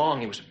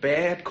wrong. It was a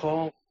bad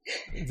call.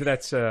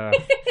 That's I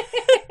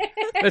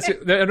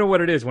don't know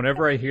what it is.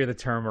 Whenever I hear the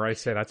term or I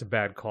say that's a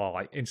bad call,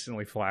 I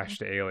instantly flash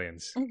to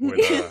Aliens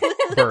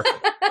with Burke.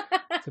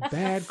 It's a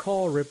bad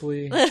call,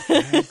 Ripley.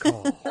 Bad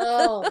call.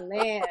 Oh,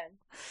 man.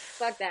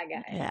 Fuck that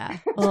guy. Yeah.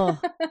 Oh.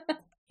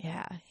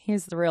 Yeah.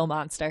 He's the real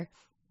monster.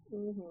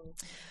 Mm-hmm.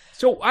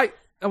 So I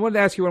wanted to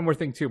ask you one more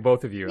thing, too,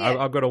 both of you. Yeah.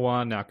 I'll go to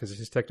Juan now because this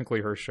is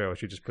technically her show.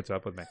 She just puts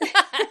up with me.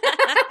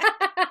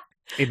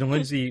 And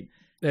Lindsay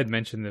had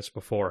mentioned this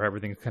before, how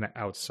everything's kind of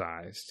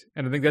outsized.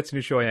 And I think that's an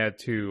issue I had,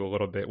 too, a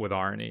little bit with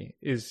Arnie,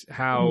 is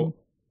how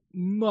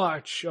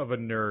much of a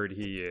nerd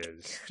he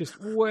is. Just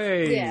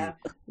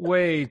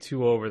way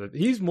too over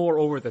he's more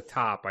over the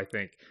top, I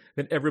think,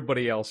 than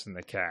everybody else in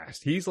the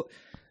cast. He's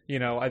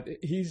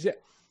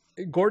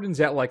Gordon's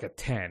at like a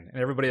 10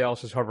 and everybody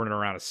else is hovering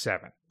around a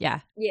 7.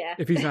 Yeah.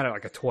 If he's not at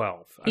like a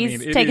 12.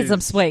 He's taking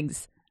some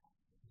swings.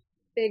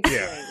 Big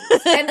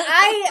swings. And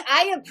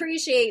I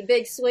appreciate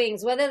big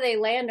swings, whether they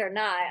land or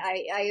not.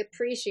 I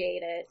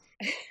appreciate it.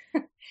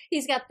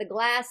 He's got the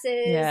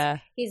glasses. Yeah.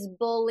 He's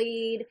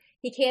bullied.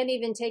 He can't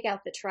even take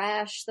out the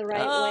trash the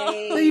right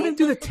way. They even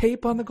do the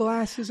tape on the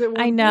glasses at one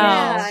I know.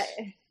 Yeah.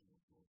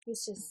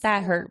 He's just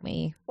That hurt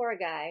me. Poor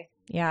guy.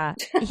 Yeah.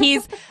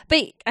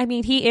 But I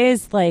mean, he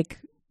is like,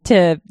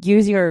 to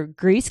use your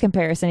Grease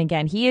comparison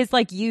again, he is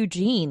like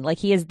Eugene. Like,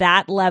 he is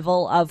that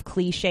level of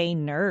cliche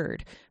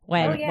nerd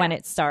when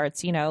it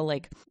starts,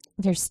 like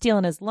they're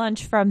stealing his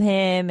lunch from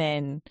him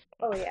and.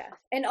 Oh, yeah.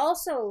 And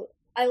also,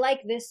 I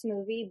like this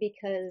movie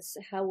because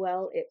how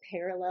well it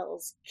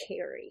parallels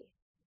Carrie.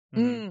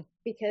 Mm.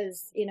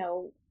 Because,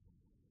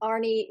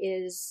 Arnie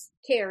is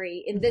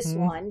Carrie in this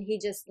one. He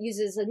just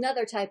uses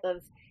another type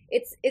of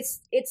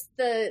it's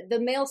the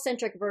male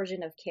centric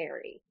version of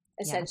Carrie,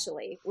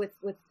 essentially, with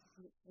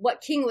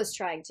what King was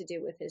trying to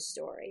do with his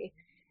story.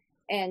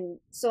 And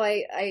so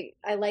I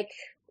like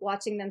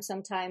watching them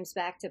sometimes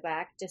back to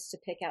back just to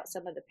pick out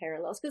some of the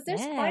parallels, because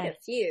there's quite a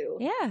few.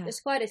 Yeah. There's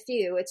quite a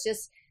few. It's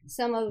just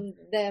some of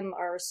them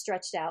are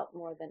stretched out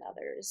more than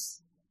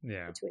others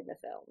between the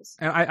films.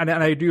 And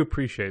I do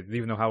appreciate,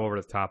 even though how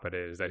over the top it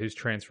is, that his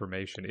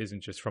transformation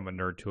isn't just from a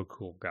nerd to a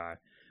cool guy.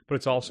 But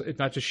it's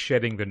not just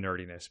shedding the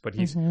nerdiness, but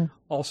he's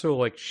also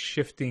like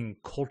shifting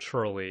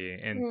culturally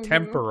and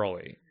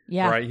temporally.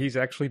 Yeah. Right? He's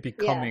actually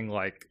becoming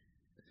like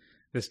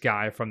this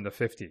guy from the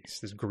 50s,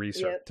 this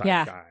greaser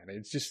type guy. And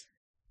it's just,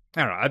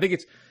 I don't know. I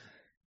think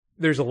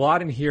there's a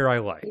lot in here I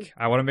like.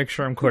 I want to make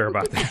sure I'm clear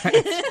about that.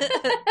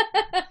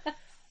 I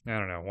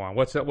don't know, Juan.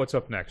 What's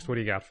up next? What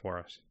do you got for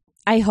us?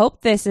 I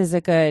hope this is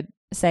a good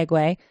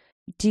segue.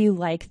 Do you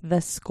like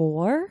the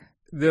score?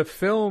 The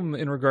film,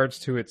 in regards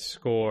to its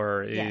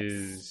score,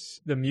 is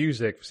the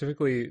music,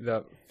 specifically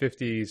the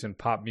 50s and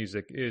pop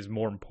music, is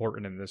more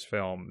important in this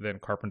film than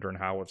Carpenter and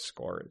Howard's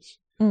score is.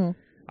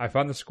 I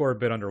found the score a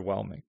bit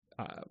underwhelming.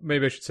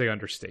 Maybe I should say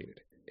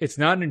understated. It's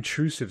not an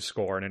intrusive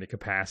score in any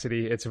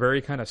capacity. It's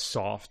very kind of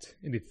soft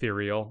and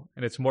ethereal,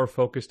 and it's more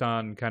focused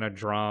on kind of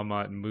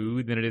drama and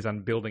mood than it is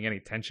on building any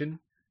tension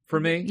for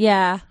me.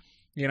 Yeah.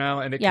 You know,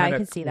 and it kind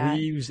of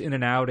weaves in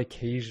and out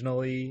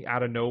occasionally,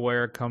 out of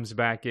nowhere, comes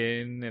back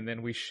in, and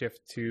then we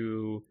shift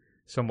to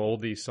some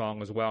oldies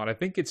song as well. And I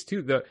think it's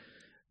too,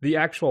 the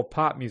actual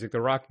pop music, the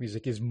rock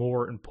music, is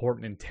more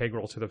important,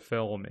 integral to the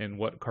film and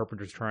what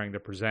Carpenter's trying to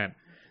present.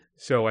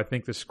 So I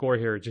think the score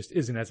here just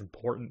isn't as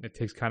important. It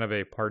takes kind of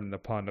a, pardon the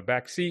pun, a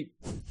backseat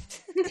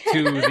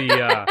to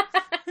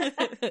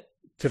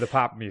the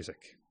pop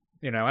music,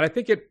 you know. And I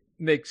think it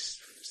makes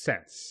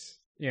sense.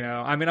 You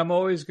know, I mean, I'm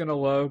always going to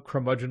love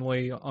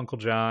curmudgeonly Uncle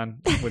John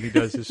when he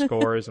does his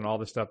scores and all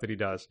the stuff that he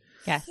does.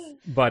 Yes.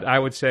 But I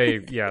would say,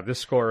 this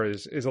score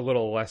is a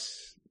little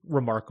less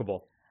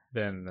remarkable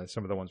than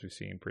some of the ones we've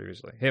seen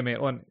previously. Hey, man,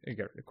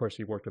 of course,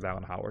 he worked with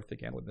Alan Howarth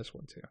again with this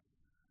one, too.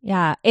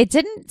 Yeah, it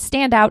didn't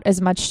stand out as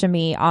much to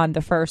me on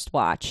the first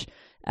watch.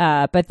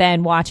 But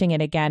then watching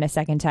it again a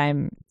second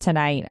time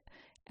tonight,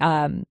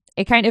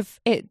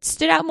 it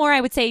stood out more, I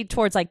would say,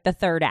 towards like the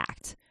third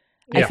act.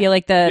 Yeah. I feel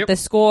like the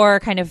score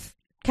kind of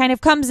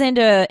comes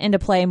into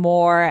play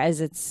more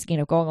as it's, you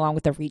know, going along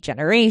with the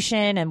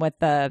regeneration and with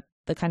the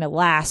kind of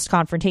last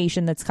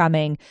confrontation that's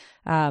coming.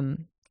 I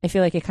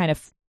feel like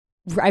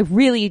I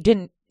really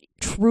didn't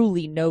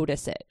truly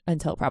notice it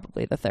until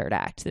probably the third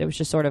act. It was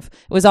just it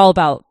was all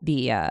about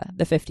the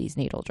 50s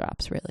needle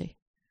drops, really.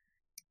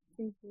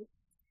 Mm-hmm.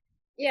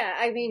 Yeah,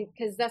 I mean,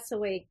 because that's the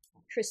way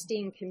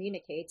Christine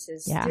communicates,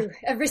 is through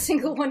every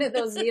single one of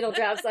those needle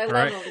drops. I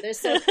love them. They're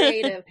so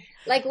creative.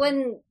 Like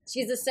when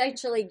she's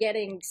essentially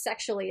getting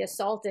sexually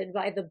assaulted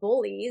by the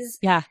bullies.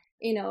 Yeah.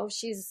 You know,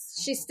 she's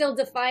still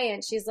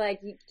defiant. She's like,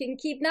 you can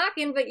keep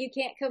knocking, but you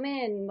can't come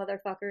in,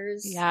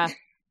 motherfuckers. Yeah.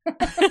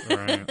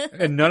 Right.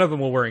 And none of them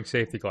were wearing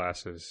safety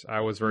glasses.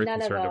 I was very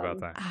concerned about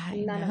that. I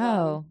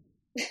know.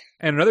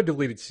 And another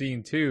deleted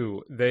scene,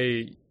 too,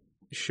 they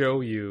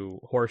show you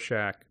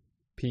Horshack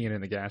peeing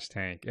in the gas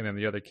tank, and then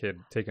the other kid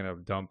taking a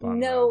dump on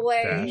the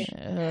way.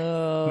 dash.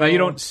 Oh. Now, you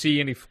don't see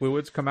any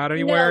fluids come out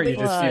anywhere. You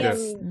just see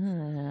this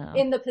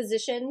in the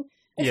position.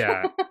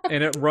 Yeah,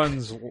 and it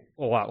runs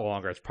a lot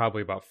longer. It's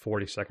probably about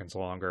 40 seconds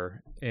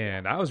longer.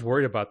 And I was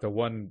worried about the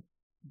one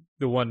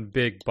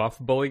big buff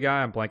bully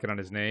guy. I'm blanking on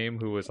his name,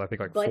 who was, I think,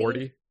 like Buddy?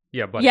 40.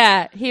 Yeah, Buddy.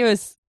 Yeah, he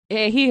was.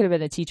 He could have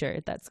been a teacher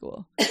at that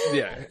school.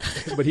 Yeah,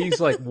 but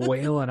he's like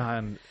wailing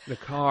on the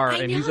car,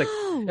 and he's like,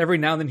 every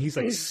now and then he's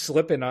like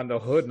slipping on the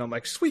hood, and I'm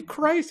like, sweet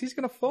Christ, he's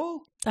gonna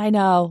fall. I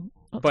know.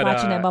 But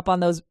watching him up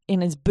on in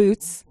his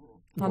boots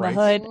on the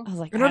hood, I was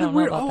like, I don't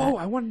know about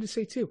that. I wanted to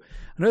say too,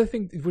 another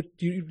thing what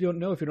you don't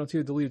know if you don't see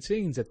the deleted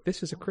scenes, that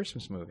this is a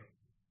Christmas movie.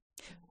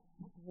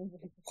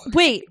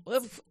 Wait,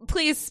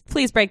 please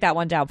break that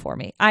one down for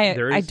me.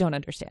 I don't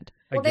understand.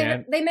 Well,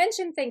 they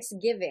mentioned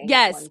Thanksgiving.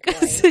 Yes,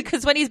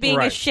 because when he's being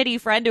a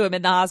shitty friend to him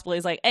in the hospital,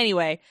 he's like,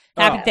 anyway,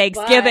 happy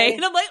Thanksgiving.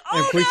 And I'm like,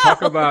 and if we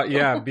talk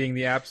about, being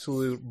the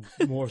absolute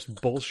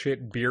most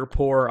bullshit beer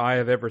pour I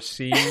have ever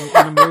seen in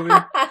a movie.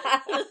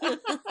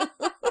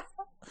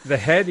 The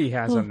head he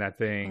has on that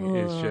thing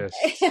is just...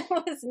 It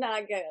was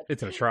not good.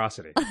 It's an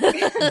atrocity.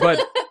 But...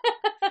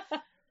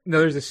 No,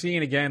 there's a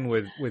scene again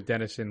with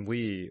Dennis and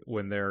Lee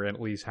when they're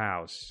in Lee's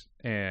house,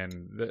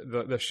 and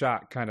the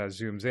shot kind of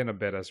zooms in a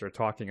bit as they're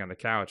talking on the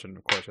couch, and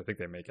of course I think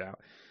they make out.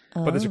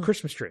 But there's a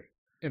Christmas tree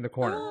in the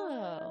corner,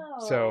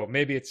 so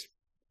maybe it's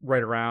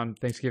right around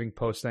Thanksgiving,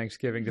 post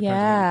Thanksgiving. Depends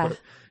on when you put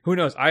it. Who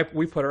knows?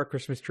 We put our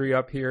Christmas tree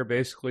up here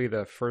basically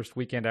the first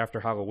weekend after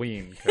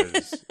Halloween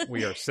because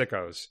we are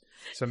sickos.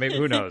 So maybe,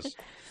 who knows?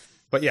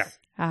 But yeah,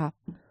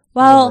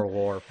 well,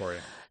 war for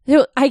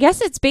you. I guess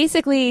it's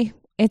basically.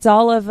 It's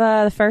all of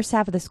the first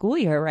half of the school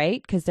year,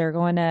 right? Because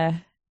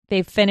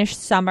they've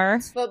finished summer.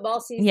 It's football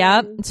season.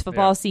 Yep, it's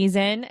football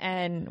season.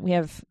 And we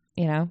have,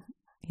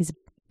 he's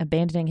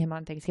abandoning him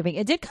on Thanksgiving.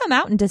 It did come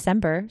out in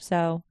December,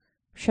 so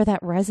sure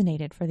that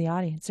resonated for the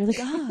audience. They're like,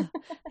 ah,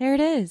 there it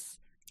is.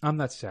 I'm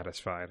not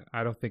satisfied.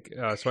 I don't think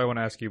so. I want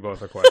to ask you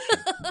both a question.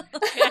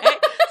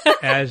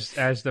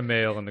 As the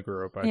male in the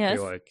group, I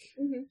feel like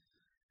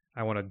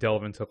I want to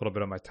delve into a little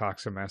bit of my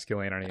toxic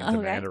masculinity and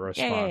demand a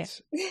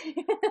response. Yeah.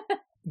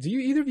 Do you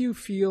either of you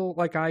feel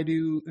like I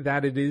do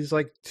that it is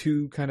like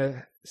two kind of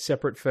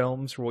separate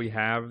films where we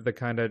have the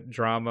kind of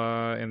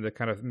drama and the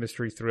kind of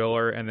mystery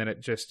thriller, and then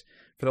it just,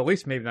 for at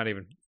least maybe not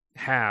even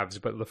halves,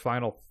 but the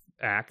final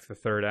act, the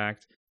third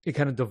act, it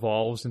kind of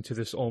devolves into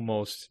this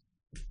almost,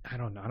 I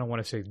don't know, I don't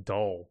want to say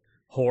dull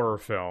horror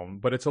film,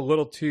 but it's a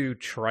little too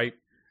trite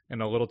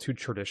and a little too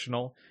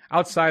traditional.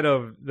 Outside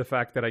of the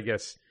fact that I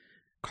guess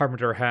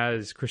Carpenter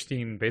has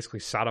Christine basically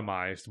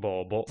sodomized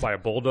by a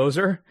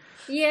bulldozer.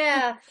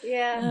 Yeah.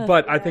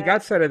 But I think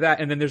outside of that,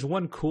 and then there's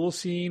one cool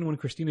scene when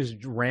Christine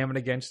is ramming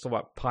against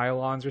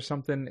pylons or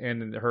something,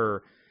 and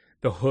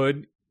the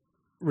hood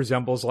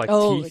resembles like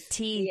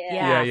teeth.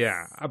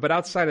 Yeah. But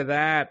outside of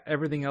that,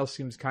 everything else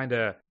seems kind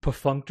of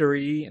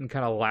perfunctory and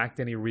kind of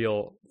lacked any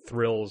real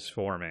thrills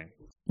for me.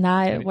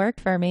 Nah, it worked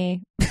for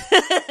me.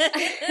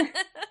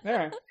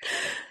 Yeah.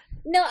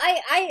 No,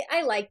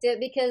 I liked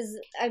it because,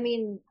 I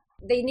mean,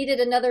 they needed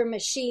another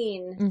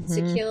machine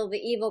to kill the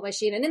evil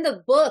machine. And in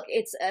the book,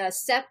 it's a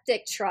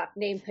septic truck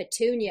named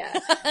Petunia.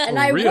 And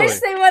I wish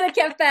they would have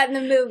kept that in the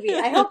movie.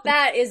 I hope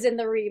that is in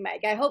the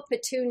remake. I hope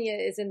Petunia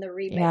is in the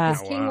remake.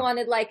 Because King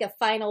wanted like a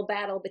final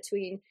battle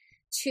between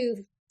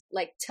two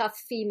like tough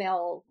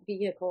female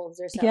vehicles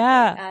or something.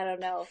 Yeah. I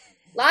don't know.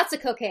 Lots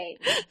of cocaine.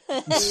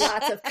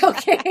 Lots of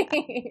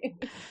cocaine.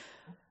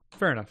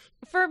 Fair enough.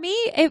 For me,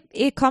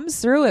 it comes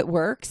through. It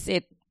works.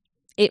 It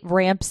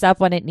ramps up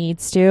when it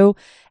needs to.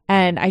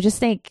 And I just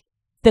think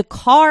the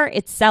car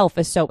itself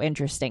is so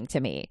interesting to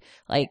me.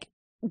 Like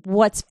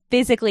what's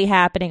physically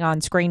happening on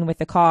screen with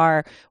the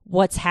car,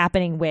 what's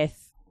happening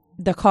with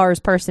the car's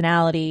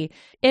personality.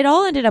 It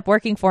all ended up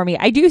working for me.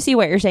 I do see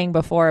what you're saying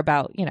before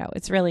about,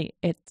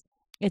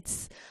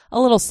 it's a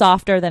little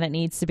softer than it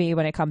needs to be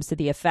when it comes to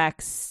the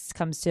effects,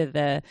 comes to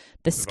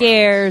the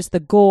scares, the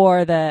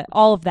gore,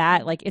 all of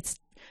that. Like it's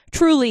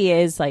truly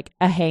is like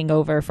a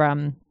hangover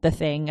from the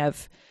thing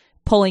of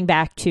pulling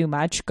back too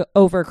much,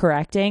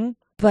 overcorrecting.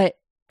 But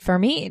for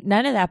me,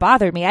 none of that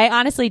bothered me. I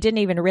honestly didn't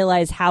even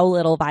realize how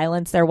little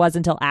violence there was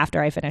until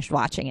after I finished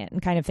watching it, and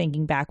kind of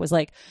thinking back was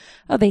like,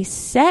 oh, they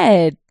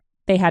said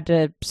they had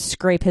to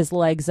scrape his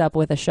legs up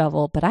with a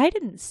shovel, but I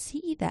didn't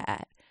see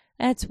that.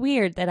 That's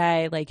weird that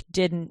I like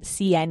didn't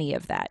see any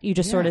of that. You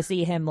just sort of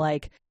see him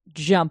like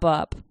jump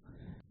up.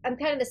 I'm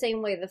kind of the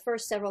same way. The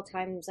first several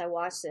times I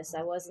watched this,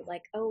 I wasn't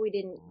like, oh, we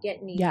didn't get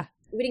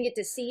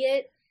to see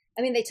it.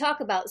 I mean, they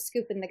talk about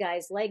scooping the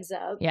guy's legs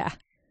up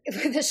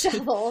with a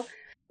shovel,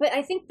 but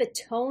I think the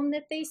tone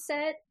that they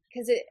set,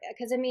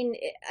 because I mean,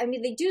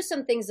 they do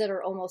some things that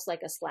are almost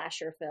like a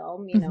slasher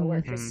film,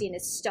 where Christine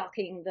is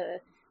stalking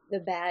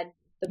the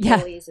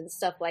bullies and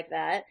stuff like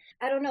that.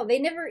 I don't know. They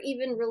never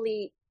even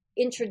really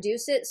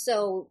introduce it,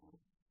 so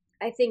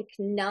I think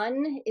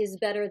none is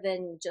better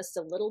than just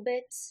a little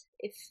bit,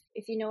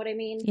 if you know what I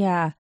mean.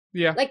 Yeah.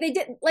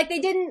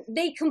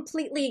 They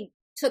completely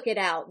took it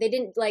out. They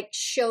didn't like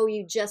show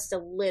you just a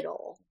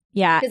little.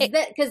 Yeah.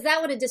 Because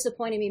that would have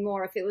disappointed me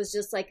more if it was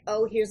just like,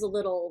 oh, here's a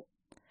little.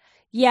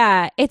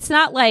 Yeah. It's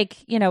not like,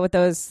 with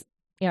those,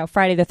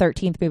 Friday the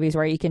 13th movies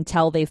where you can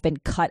tell they've been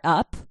cut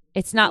up.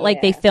 It's not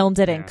like they filmed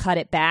it and cut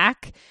it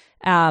back.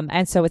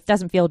 And so it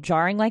doesn't feel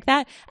jarring like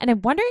that. And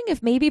I'm wondering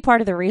if maybe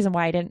part of the reason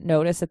why I didn't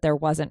notice that there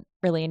wasn't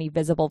really any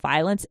visible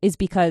violence is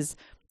because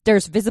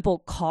there's visible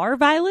car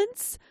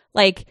violence.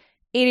 Like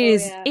it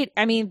is,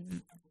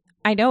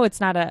 I know it's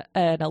not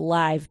an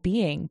alive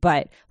being,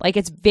 but like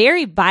it's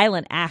very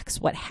violent acts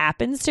what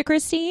happens to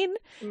Christine.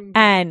 Mm-hmm.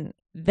 And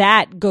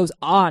that goes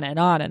on and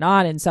on and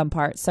on in some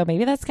parts. So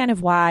maybe that's kind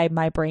of why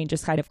my brain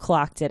just kind of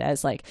clocked it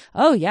as like,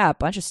 oh yeah, a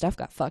bunch of stuff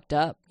got fucked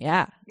up.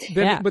 Yeah.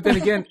 But then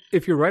again,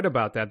 if you're right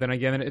about that, then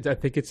again, I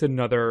think it's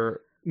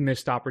another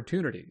missed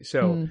opportunity.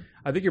 So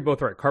I think you're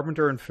both right.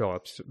 Carpenter and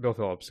Bill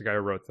Phillips, the guy who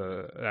wrote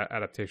the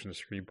adaptation of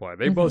the screenplay,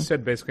 they both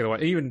said basically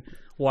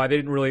why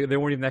they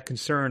weren't even that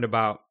concerned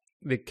about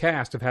the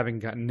cast of having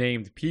gotten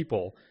named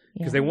people,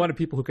 because they wanted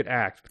people who could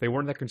act, but they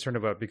weren't that concerned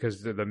about it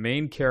because the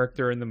main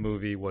character in the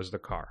movie was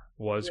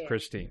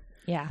Christine.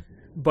 Yeah.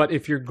 But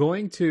if you're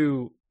going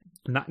to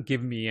not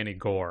give me any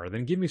gore,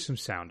 then give me some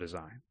sound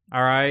design.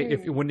 All right?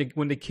 If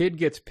when the kid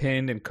gets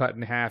pinned and cut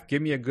in half,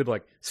 give me a good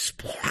like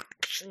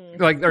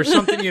like or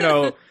something,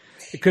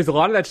 because a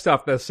lot of that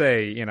stuff they'll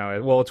say,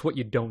 well, it's what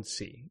you don't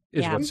see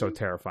is what's so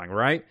terrifying,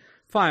 right?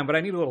 Fine, but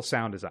I need a little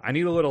sound design. I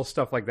need a little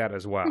stuff like that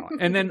as well.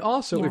 And then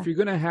also, if you're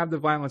going to have the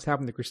violence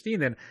happen to Christine,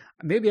 then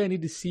maybe I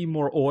need to see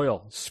more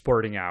oil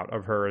spurting out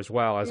of her as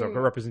well as a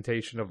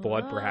representation of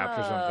blood, perhaps,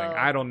 or something.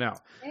 I don't know.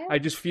 Yeah. I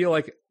just feel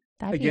like,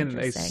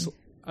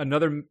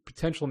 another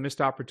potential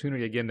missed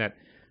opportunity, again, that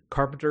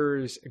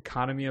Carpenter's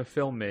economy of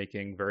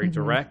filmmaking, very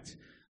direct.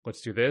 Let's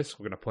do this.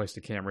 We're going to place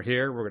the camera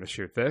here. We're going to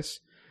shoot this.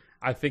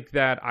 I think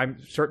that I'm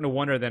starting to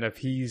wonder then if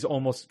he's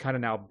almost kind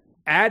of now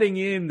adding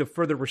in the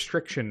further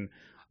restriction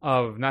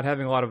of not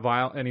having a lot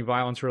of any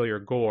violence really or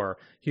gore.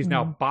 He's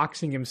now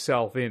boxing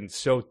himself in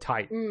so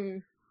tight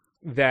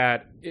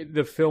that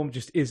the film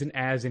just isn't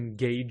as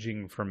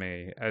engaging for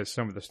me as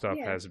some of the stuff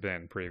has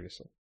been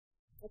previously.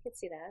 I could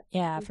see that.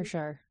 Yeah, for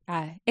sure.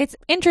 It's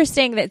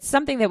interesting that it's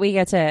something that we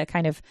get to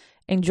kind of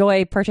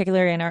enjoy,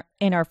 particularly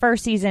in our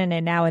first season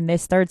and now in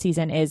this third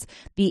season, is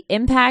the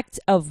impact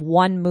of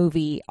one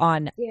movie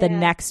on the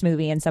next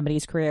movie in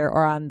somebody's career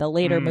or on the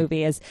later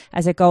movie as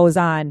it goes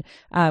on.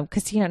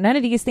 Because, none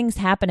of these things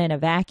happen in a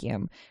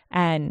vacuum.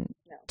 And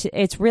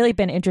it's really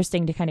been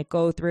interesting to kind of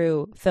go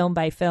through film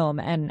by film,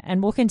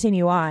 and we'll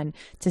continue on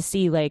to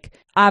see, like,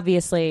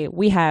 obviously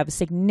we have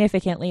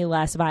significantly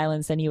less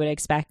violence than you would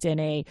expect in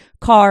a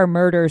car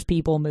murders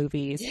people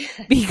movies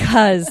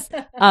because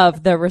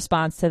of the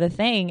response to The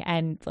Thing.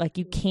 And like,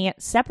 you can't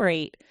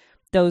separate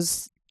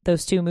those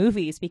two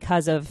movies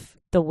because of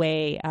the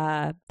way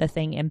The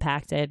Thing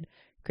impacted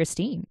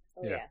Christine.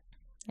 Oh,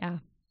 yeah.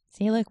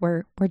 See, like,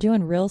 we're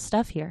doing real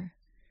stuff here.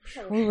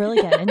 We're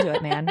really getting into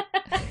it, man.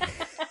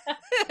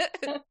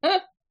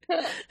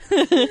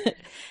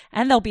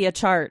 And there'll be a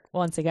chart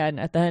once again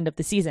at the end of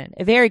the season,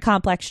 a very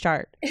complex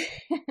chart.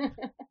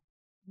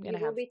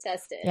 Will be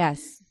tested.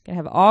 Yes, gonna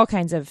have all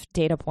kinds of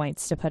data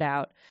points to put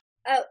out.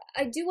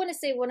 I do want to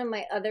say one of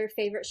my other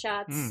favorite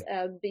shots,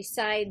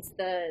 besides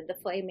the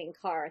flaming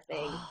car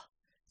thing,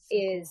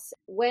 is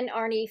when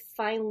Arnie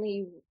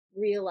finally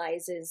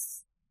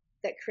realizes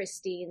that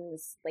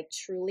Christine's like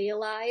truly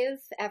alive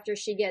after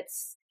she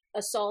gets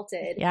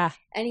assaulted. Yeah.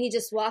 And he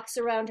just walks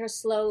around her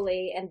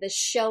slowly, and the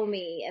show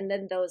me, and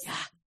then those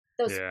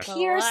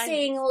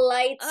piercing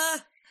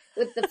lights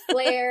with the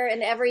flare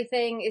and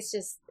everything. It's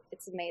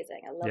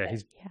amazing. I love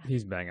it.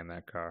 He's banging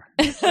that car.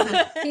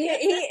 he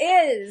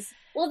is.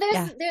 Well,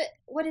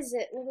 what is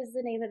it? What was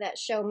the name of that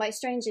show? My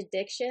Strange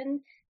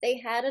Addiction. They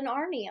had an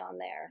Arnie on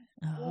there.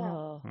 Oh.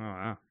 Oh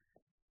wow.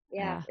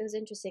 Yeah, it was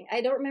interesting. I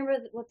don't remember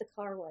what the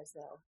car was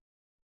though.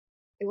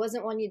 It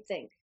wasn't one you'd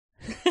think.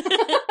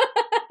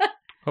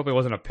 Hope it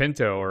wasn't a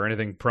Pinto or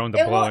anything prone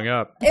to blowing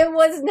up. It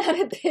was not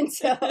a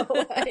Pinto.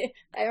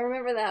 I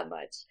remember that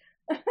much.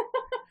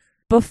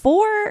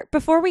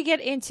 Before we get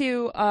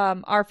into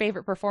our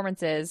favorite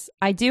performances,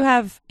 I do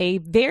have a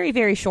very,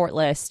 very short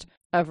list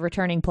of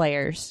returning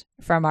players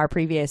from our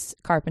previous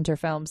Carpenter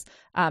films.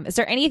 Is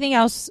there anything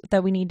else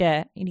that we need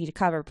to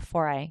cover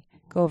before I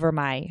go over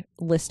my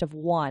list of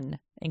one,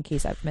 in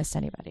case I've missed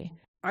anybody?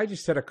 I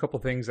just said a couple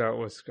things I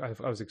was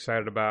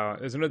excited about.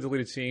 There's another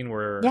deleted scene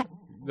where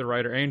the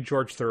writer and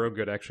George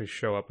Thorogood actually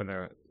show up in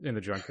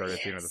the junkyard at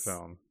the end of the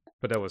film,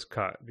 but that was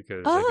cut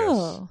because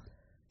I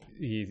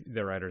guess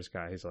the writer's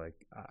guy, he's like,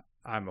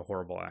 I'm a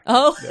horrible actor.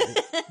 Oh,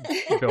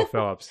 Bill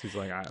Phillips, he's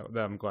like,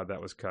 I'm glad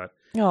that was cut.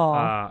 Oh,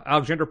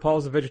 Alexandra Paul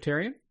is a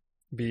vegetarian.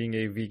 Being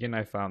a vegan,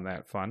 I found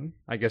that fun.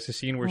 I guess the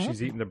scene where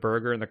she's eating the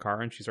burger in the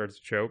car and she starts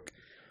to choke.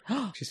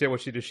 She said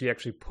what she did, she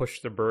actually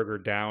pushed the burger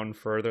down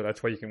further.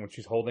 That's why you can, when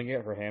she's holding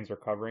it, her hands are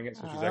covering it,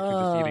 so she's actually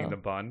just eating the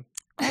bun.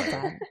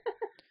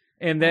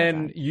 And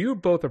then you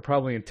both are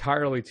probably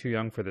entirely too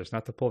young for this,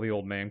 not to pull the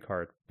old man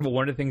card. But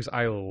one of the things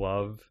I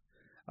love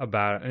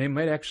about it, and it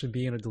might actually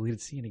be in a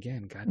deleted scene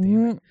again, god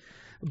damn it.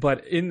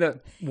 But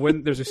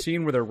when there's a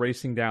scene where they're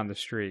racing down the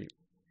street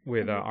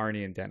with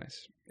Arnie and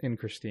Dennis and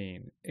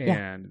Christine,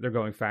 and they're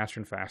going faster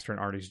and faster,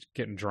 and Arnie's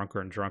getting drunker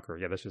and drunker.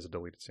 Yeah, this is a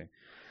deleted scene.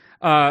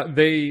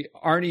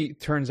 Arnie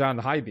turns on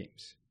the high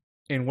beams.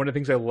 And one of the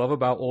things I love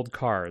about old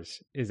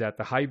cars is that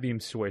the high beam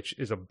switch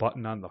is a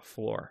button on the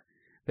floor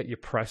that you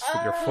press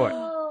with your foot.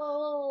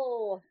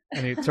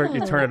 And you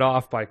turn it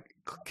off by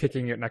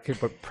kicking it,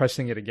 but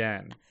pressing it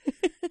again.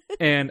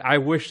 And I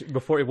wish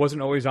before it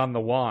wasn't always on the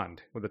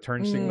wand with a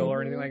turn signal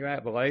or anything like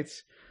that, the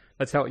lights.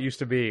 That's how it used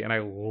to be. And I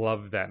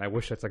love that. And I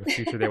wish that's like a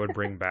feature they would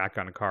bring back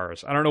on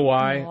cars. I don't know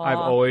why. Aww. I've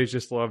always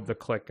just loved the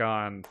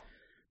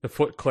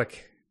foot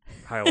click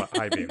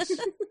high beams.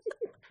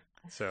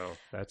 So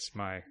that's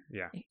my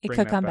It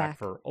could come back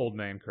for old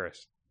man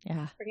Chris.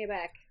 Yeah, bring it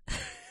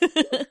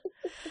back.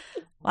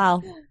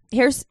 Well,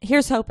 here's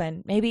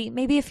hoping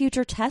maybe a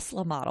future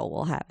Tesla model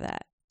will have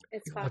that.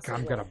 It's possible. Look,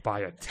 I'm gonna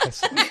buy a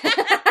Tesla.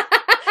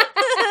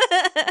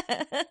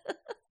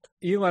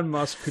 Elon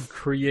Musk could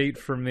create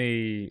for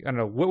me, I don't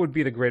know, what would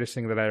be the greatest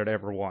thing that I would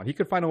ever want? He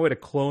could find a way to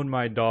clone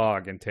my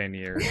dog in 10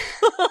 years.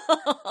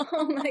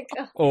 Oh my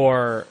god.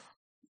 Or,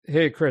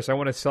 hey, Chris, I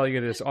want to sell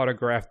you this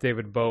autographed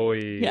David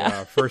Bowie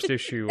first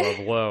issue of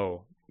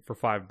Low for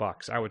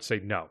 $5. I would say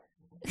no.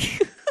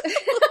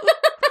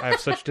 I have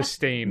such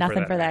disdain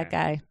Nothing for that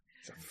guy.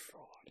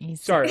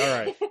 He's a fraud. Sorry,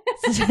 all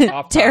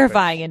right.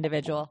 Terrifying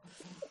individual.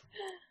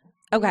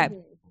 Okay.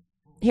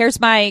 Here's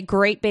my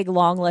great big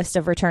long list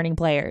of returning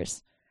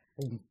players.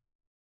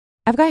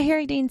 I've got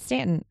Harry Dean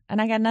Stanton,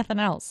 and I got nothing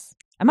else.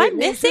 Am I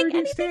missing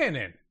anything?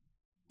 Stanton?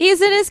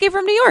 He's in Escape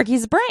from New York.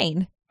 He's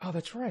Brain. Oh,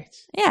 that's right.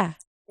 Yeah.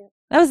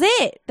 That was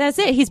it. That's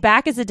it. He's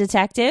back as a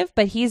detective,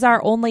 but he's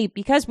our only,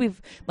 because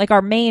we've, like,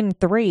 our main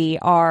three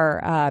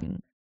are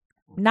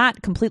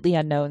not completely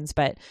unknowns,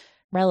 but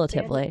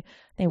relatively.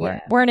 They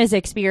Yeah. weren't as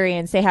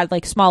experienced. They had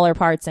like smaller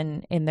parts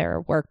in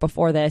their work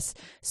before this.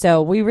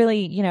 So we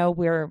really,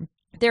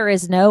 there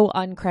is no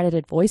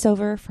uncredited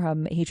voiceover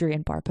from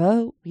Adrienne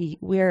Barbeau.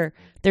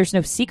 There's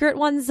no secret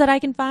ones that I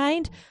can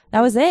find.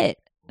 That was it.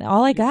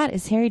 All I got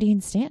is Harry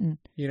Dean Stanton.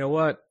 You know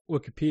what?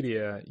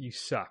 Wikipedia, you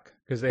suck.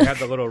 Because they have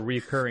the little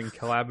recurring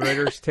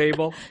collaborators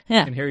table,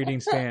 Yeah. and Harry Dean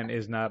Stanton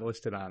is not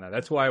listed on that.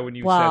 That's why when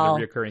you Wow. said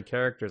the recurring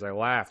characters, I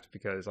laughed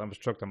because I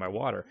almost choked on my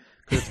water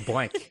because it's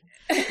blank.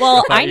 Well,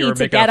 I thought I you were need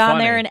to making get a on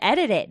funny. there and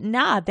edit it.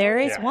 Nah, there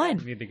is Yeah, one.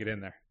 You need to get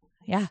in there.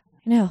 Yeah,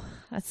 no,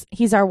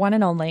 he's our one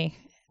and only.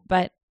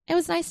 But it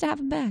was nice to have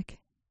him back.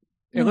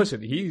 And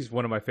listen, he's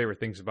one of my favorite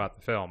things about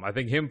the film. I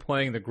think him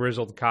playing the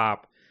grizzled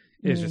cop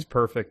is just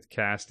perfect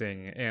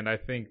casting, and I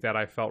think that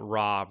I felt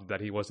robbed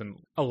that he wasn't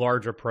a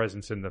larger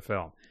presence in the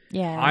film.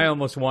 Yeah, I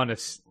almost want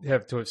to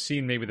have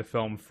seen maybe the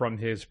film from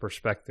his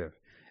perspective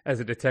as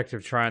a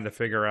detective trying to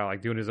figure out,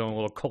 like doing his own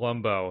little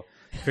Columbo,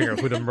 figuring out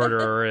who the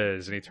murderer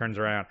is, and he turns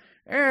around,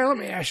 let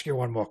me ask you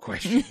one more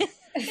question.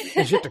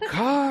 Is it the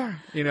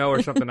car?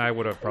 Or something. I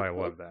would have probably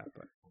loved that.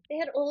 But They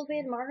had Old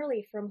Man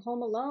Marley from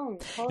Home Alone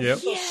calling Yep.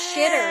 people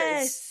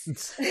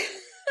shitters.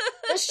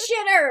 The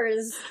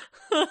shitters.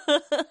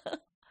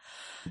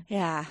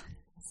 yeah.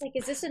 It's like,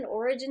 is this an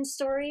origin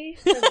story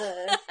for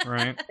the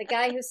right? the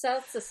guy who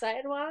sells the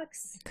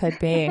sidewalks? Could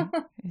be.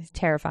 It's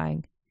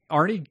terrifying.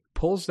 Arnie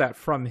pulls that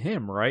from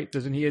him, right?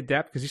 Doesn't he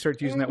adapt? Because he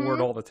starts using that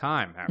word all the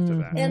time after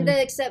that. And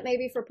the except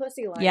maybe for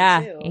pussy line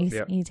Yeah, too.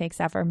 Yep. he takes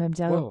that from him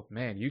too. Whoa,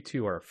 man, you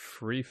two are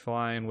free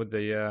flying with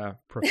the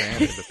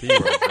profanity, the P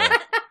word there.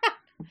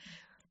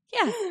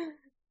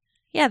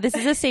 Yeah, this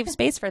is a safe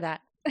space for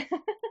that.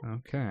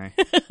 Okay.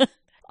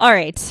 All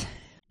right.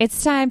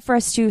 It's time for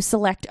us to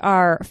select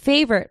our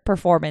favorite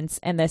performance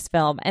in this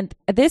film. And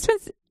this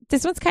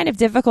one's kind of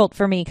difficult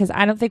for me because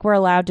I don't think we're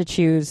allowed to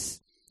choose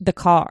the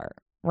car,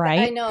 right?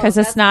 I know, Because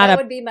that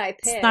would be my pick.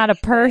 it's not a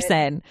but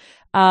person.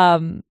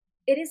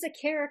 It is a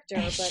character,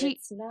 but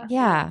it's not.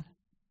 Yeah.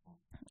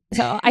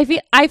 So I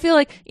feel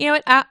like, you know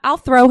what, I'll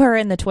throw her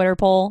in the Twitter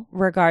poll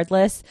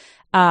regardless.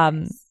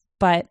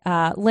 But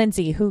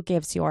Lindsay, who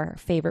gives your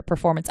favorite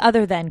performance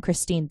other than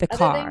Christine the Other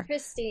car? than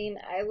Christine,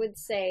 I would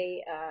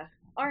say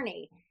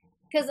Arnie,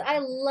 because I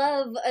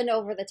love an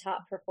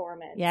over-the-top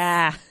performance.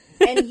 Yeah.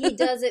 And he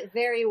does it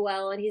very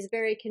well, and he's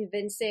very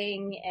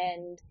convincing.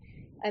 And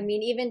I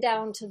mean, even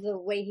down to the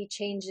way he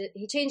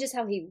changes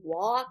how he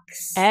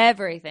walks.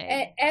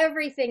 Everything.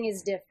 Everything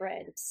is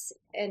different,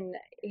 and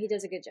he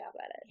does a good job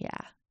at it.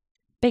 Yeah.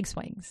 Big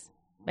swings.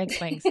 Big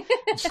swings.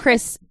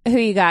 Chris, who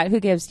you got? Who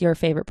gives your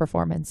favorite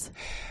performance?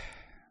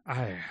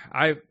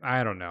 I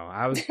don't know.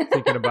 I was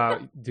thinking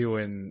about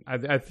doing.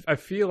 I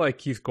feel like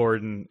Keith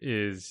Gordon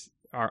is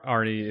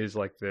Arnie is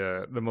like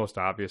the most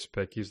obvious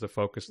pick. He's the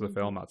focus of the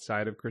film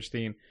outside of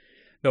Christine.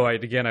 Though I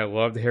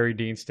loved Harry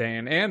Dean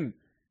Stanton, and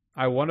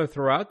I want to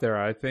throw out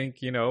there. I think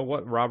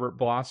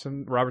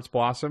Robert's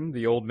Blossom,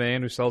 the old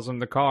man who sells him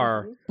the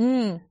car.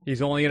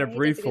 He's only in it He does a good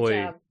briefly,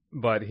 job.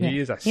 but he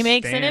is a He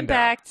makes an standout.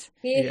 impact.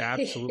 He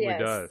absolutely yes.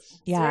 does. He's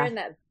Yeah. wearing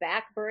that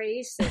back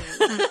brace. And,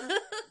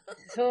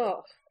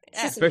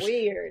 it's just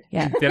Especially- weird.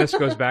 Yeah. Dennis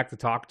goes back to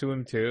talk to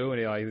him too, and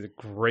he has a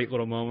great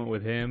little moment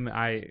with him.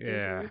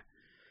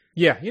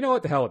 Yeah. You know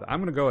what? The hell with it. I'm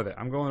going to go with it.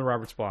 I'm going with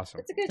Robert's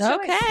Blossom. It's a good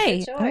choice. Okay.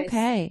 Good choice.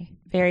 Okay.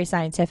 Very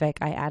scientific.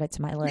 I add it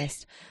to my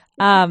list.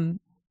 I'm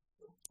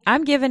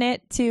giving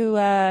it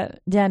to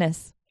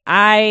Dennis.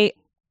 I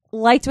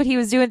liked what he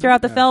was doing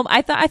throughout the film.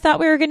 I thought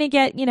we were going to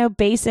get,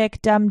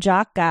 basic dumb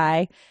jock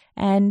guy,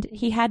 and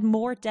he had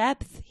more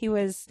depth. He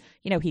was,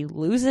 he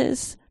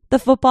loses the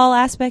football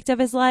aspect of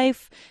his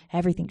life.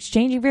 Everything's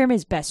changing for him.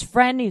 His best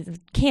friend, he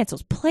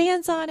cancels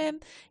plans on him.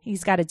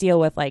 He's got to deal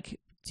with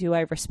do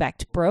I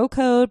respect bro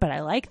code, but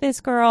I like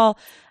this girl.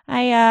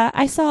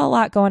 I saw a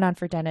lot going on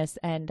for Dennis,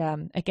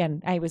 and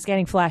again, I was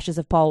getting flashes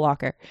of Paul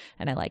Walker,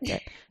 and I liked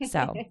it.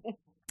 So,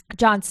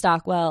 John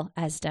Stockwell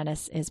as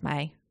Dennis is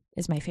my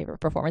favorite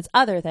performance,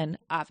 other than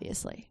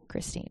obviously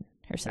Christine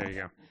herself. There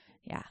you go.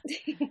 Yeah.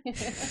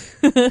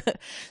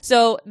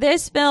 So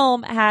this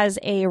film has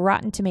a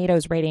Rotten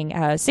Tomatoes rating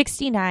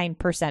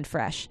 69%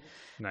 fresh.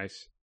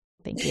 Nice.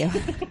 Thank you.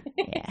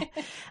 Yeah.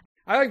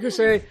 I like to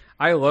say,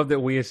 I love that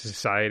we as a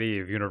society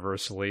have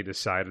universally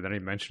decided that any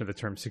mention of the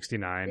term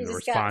 69, You the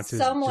just response is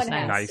someone just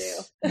has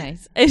nice. to.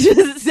 Nice. It's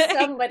just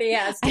Somebody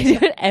has I do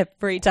to. it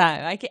every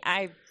time.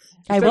 I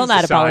Just will as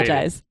not society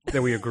apologize.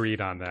 That we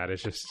agreed on that.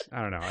 It's just,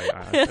 I don't know.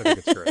 I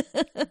think it's great.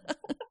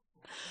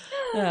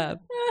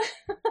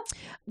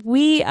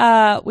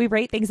 We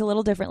rate things a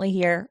little differently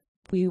here.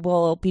 We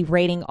will be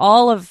rating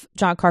all of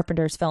John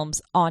Carpenter's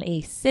films on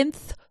a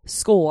synth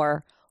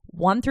score,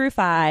 1 through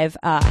 5.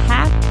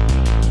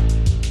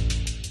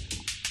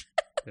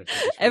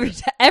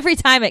 Every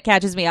time it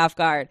catches me off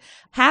guard.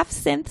 Half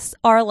synths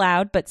are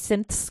allowed, but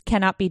synths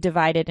cannot be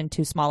divided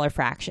into smaller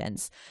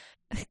fractions.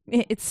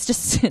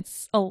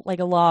 It's like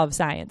a law of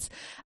science.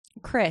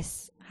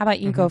 Chris, how about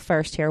you go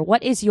first here?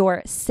 What is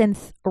your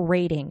synth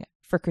rating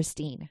for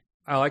Christine?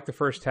 I like the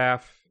first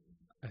half.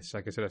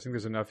 like I said, I think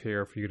there's enough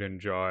here for you to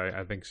enjoy.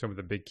 I think some of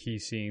the big key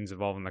scenes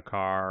involving the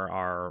car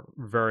are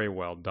very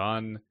well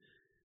done.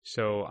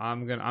 So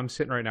I'm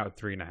sitting right now at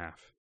 3.5.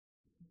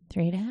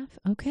 3.5.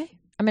 Okay.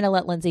 I'm gonna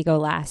let Lindsay go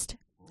last,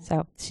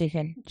 so she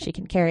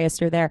can carry us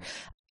through there.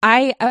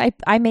 I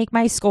make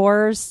my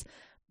scores,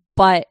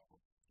 but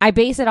I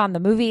base it on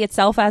the movie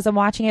itself as I'm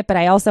watching it, but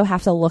I also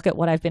have to look at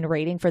what I've been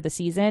rating for the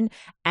season.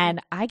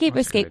 And I gave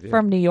That's a good Escape idea.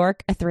 from New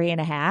York a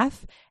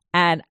 3.5,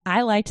 and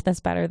I liked this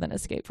better than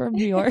Escape from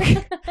New York.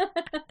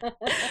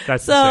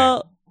 That's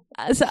so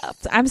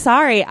I'm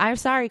sorry.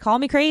 Call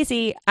me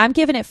crazy. I'm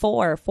giving it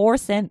 4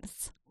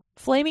 synths.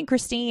 Flaming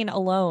Christine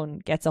alone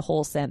gets a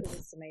whole synth.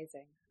 It's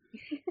amazing.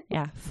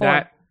 Yeah,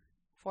 4.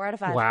 4 out of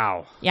 5.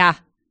 Wow. Yeah.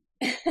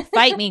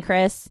 Fight me,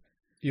 Chris.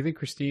 You think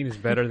Christine is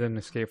better than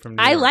Escape from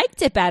New York? I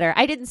liked it better.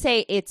 I didn't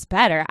say it's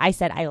better. I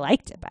said I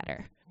liked it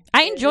better. I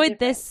There's a enjoyed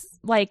this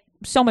like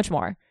so much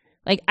more.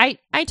 Like I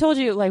told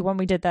you, like when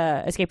we did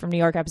the Escape from New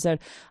York episode,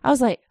 I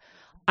was like,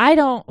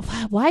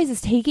 why is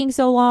this taking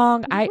so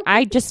long?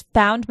 I just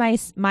found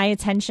my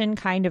attention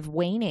kind of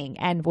waning.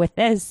 And with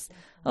this,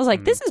 I was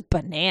like, this is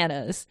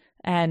bananas.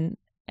 And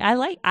I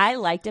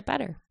liked it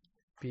better.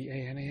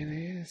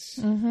 Bananas.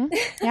 Mm-hmm.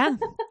 Yeah.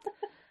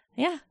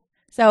 Yeah.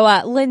 So,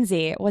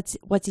 Lindsay,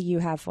 what do you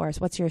have for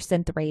us? What's your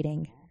synth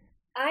rating?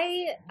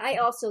 I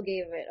also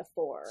gave it a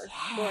 4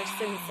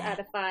 synths out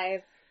of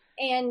 5,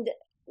 and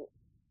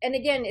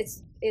again,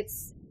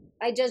 it's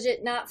I judge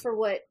it not for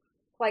what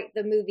quite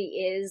the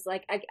movie is.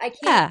 Like I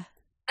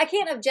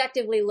can't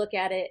objectively look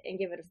at it and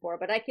give it a 4,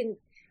 but I can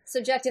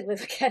subjectively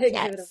look at it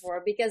and give it a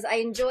 4 because I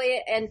enjoy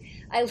it and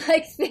I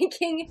like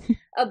thinking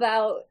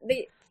about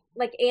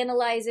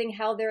analyzing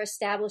how they're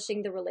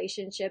establishing the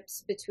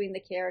relationships between the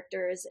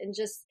characters, and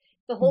just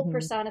the whole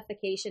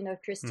personification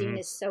of Christine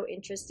is so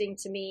interesting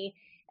to me.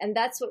 And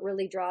that's what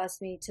really draws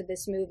me to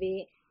this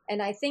movie.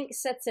 And I think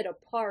sets it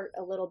apart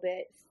a little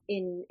bit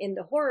in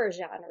the horror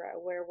genre,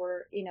 where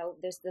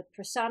there's the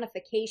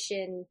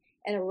personification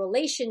and a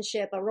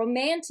relationship, a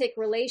romantic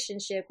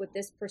relationship with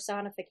this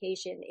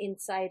personification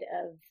inside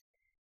of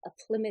a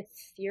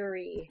Plymouth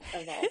Fury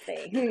of all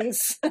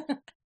things.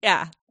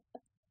 Yeah.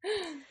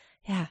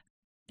 Yeah.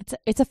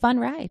 It's a fun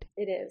ride.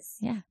 It is.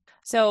 Yeah.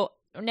 So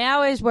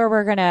now is where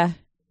we're going to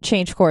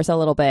change course a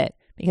little bit,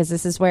 because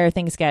this is where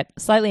things get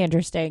slightly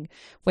interesting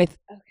with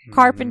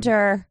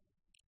Carpenter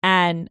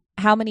and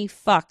how many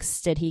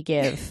fucks did he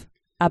give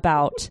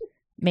about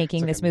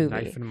making It's this like a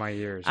movie. knife in my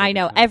ears. I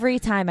know. time. Every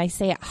time I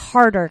say it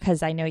harder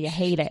because I know you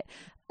hate it.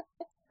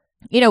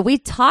 We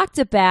talked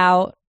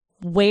about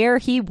where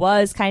he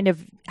was, kind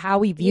of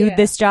how he viewed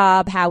this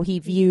job, how he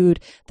viewed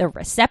the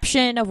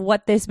reception of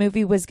what this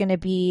movie was going to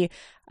be.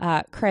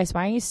 Chris,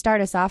 why don't you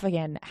start us off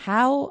again?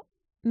 How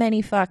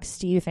many fucks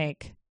do you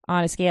think,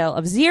 on a scale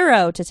of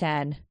 0 to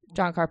 10,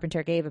 John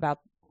Carpenter gave about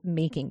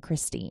making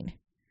Christine?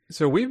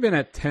 So we've been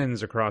at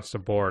 10s across the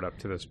board up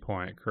to this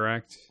point,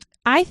 correct?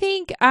 I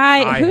think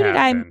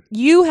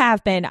you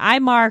have been. I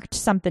marked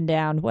something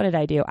down. What did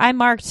I do? I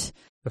marked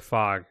The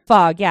Fog.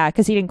 yeah,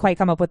 because he didn't quite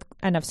come up with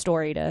enough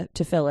story to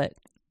fill it.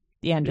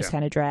 The end just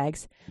kind of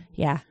drags.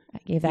 Yeah, I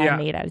gave that an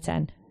 8 out of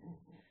 10.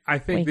 I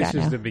think this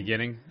is now? the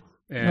beginning,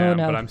 No.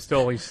 but I'm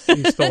still he's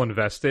still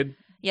invested.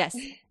 Yes.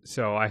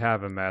 So I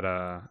have him at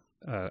a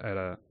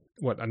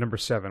number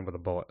 7 with a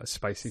bullet, a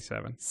spicy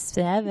 7.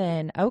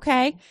 7.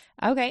 Okay.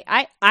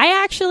 I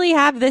actually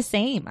have the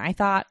same. I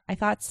thought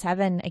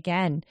 7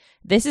 again.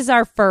 This is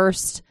our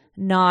first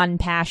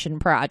non-passion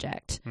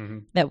project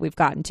that we've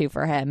gotten to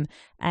for him.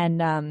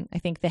 And I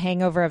think the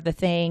hangover of the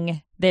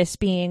thing, this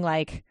being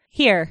like,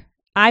 here,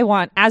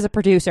 as a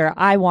producer,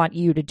 I want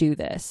you to do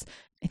this.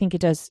 I think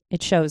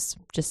it shows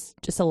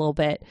just a little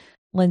bit.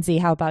 Lindsay,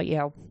 how about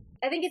you?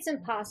 I think it's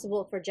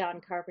impossible for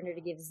John Carpenter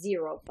to give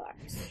 0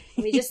 fucks.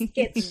 Let me just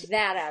get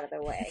that out of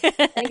the way.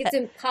 I think it's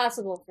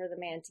impossible for the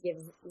man to give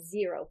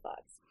 0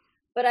 fucks.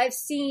 But I've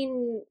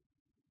seen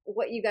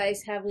what you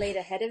guys have laid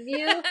ahead of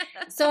you,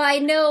 so I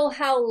know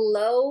how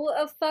low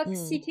of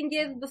fucks he can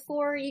give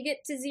before you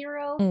get to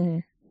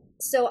 0.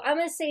 So I'm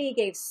going to say he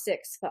gave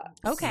 6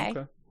 fucks. Okay.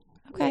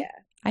 Yeah.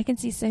 I can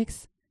see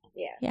 6.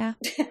 Yeah.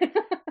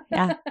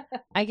 Yeah.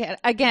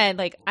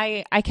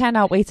 I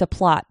cannot wait to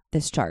plot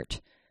this chart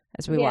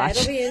as we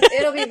watch.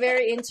 It'll be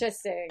very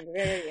interesting.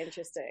 Very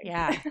interesting.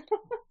 Yeah.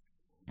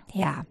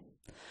 Yeah.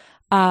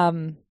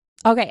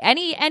 Okay.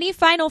 Any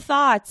final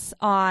thoughts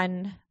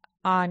on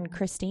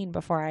Christine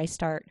before I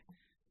start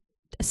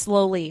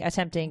slowly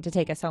attempting to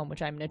take us home,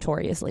 which I'm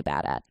notoriously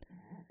bad at?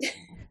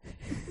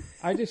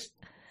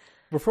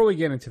 Before we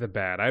get into the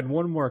bad, I had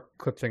one more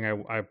clip thing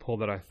I pulled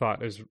that I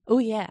thought is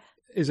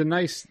a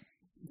nice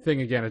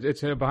thing. Again,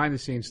 it's a behind the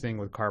scenes thing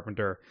with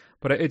Carpenter,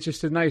 but it's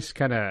just a nice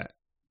kind of,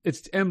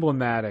 it's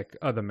emblematic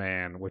of the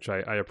man, which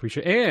I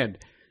appreciate, and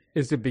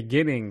is the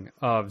beginning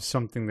of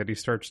something that he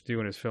starts to do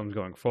in his films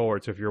going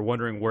forward. So if you're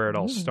wondering where it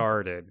all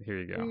started, here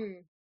you go.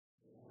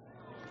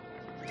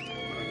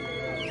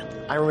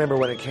 I remember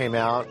when it came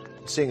out,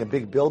 seeing a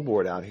big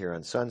billboard out here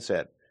on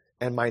Sunset,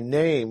 and my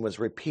name was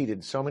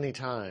repeated so many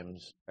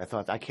times. I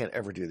thought, I can't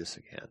ever do this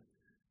again.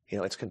 You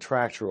know, it's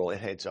contractual.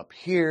 It's up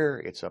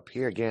here. It's up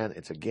here again.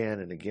 It's again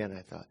and again.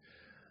 I thought,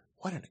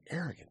 what an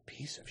arrogant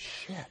piece of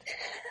shit.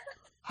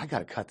 I got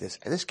to cut this.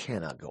 This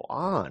cannot go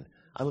on.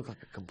 I look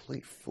like a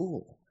complete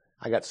fool.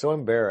 I got so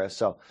embarrassed.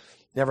 So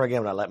never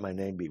again would I let my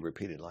name be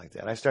repeated like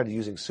that. I started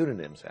using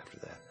pseudonyms after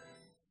that.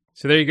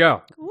 So there you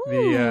go.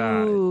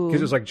 Ooh. Because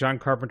it was like John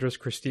Carpenter's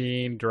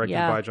Christine, directed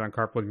Yeah. by John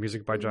Carpenter, with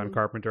music by John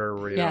Carpenter,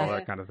 you know, all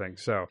that kind of thing.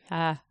 So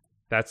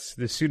that's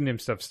the pseudonym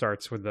stuff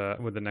starts with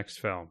the next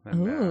film,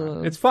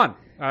 and it's fun.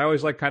 I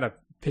always like kind of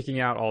picking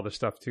out all the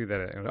stuff too.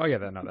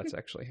 That's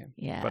actually him.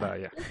 Yeah, but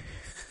yeah.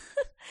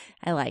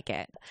 I like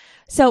it.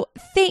 So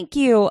thank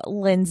you,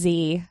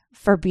 Lindsay,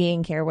 for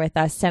being here with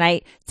us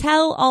tonight.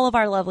 Tell all of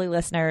our lovely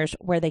listeners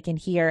where they can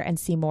hear and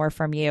see more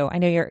from you. I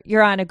know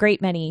you're on a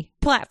great many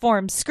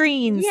platforms,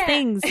 screens,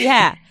 things.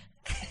 Yeah.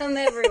 I'm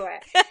everywhere.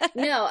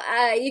 No,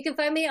 you can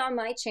find me on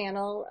my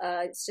channel.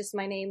 It's just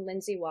my name,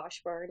 Lindsay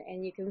Washburn.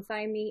 And you can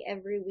find me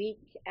every week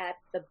at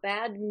the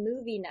Bad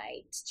Movie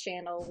Night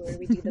channel, where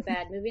we do the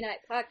Bad Movie Night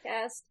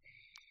podcast.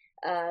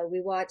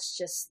 We watch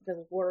just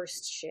the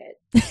worst shit.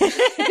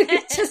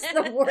 Just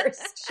the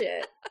worst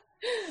shit.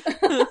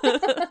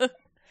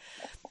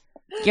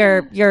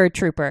 You're a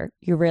trooper.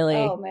 You really.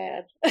 Oh,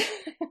 man.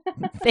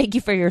 Thank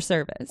you for your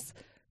service.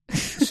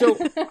 So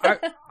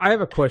I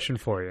have a question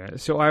for you.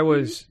 So I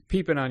was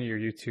peeping on your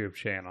YouTube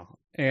channel,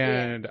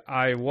 and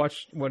I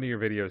watched one of your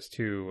videos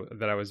too.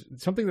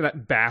 Something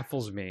that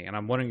baffles me, and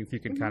I'm wondering if you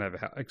can kind of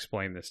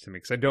explain this to me,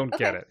 because I don't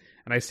get it,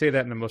 and I say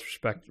that in the most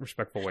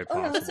respectful way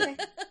possible.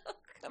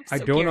 I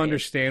don't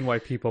understand why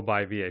people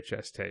buy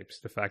VHS tapes.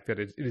 The fact that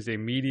it is a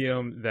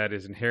medium that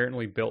is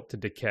inherently built to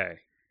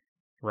decay,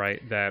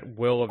 right? That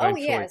will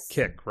eventually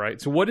kick,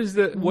 right? So what is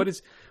the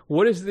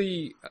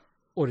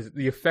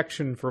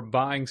affection for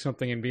buying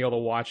something and being able to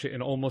watch it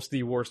in almost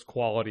the worst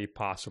quality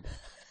possible?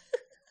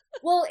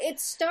 Well, it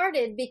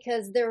started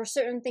because there are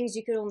certain things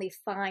you could only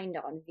find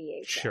on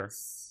VHS. Sure.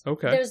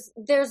 Okay.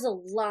 There's a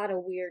lot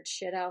of weird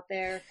shit out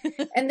there.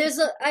 And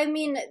the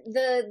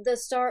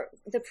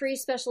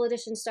pre-special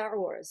edition Star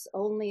Wars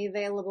only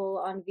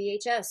available on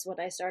VHS when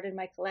I started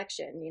my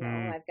collection. You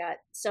know, I've got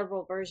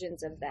several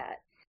versions of that.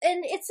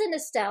 And it's a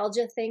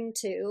nostalgia thing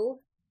too,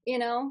 you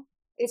know?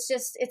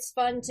 It's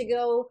fun to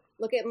go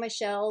look at my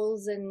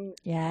shelves and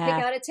pick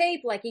out a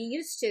tape like you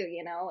used to,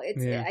 you know.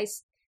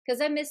 Because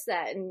I miss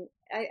that, and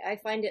I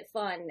find it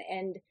fun,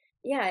 and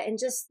and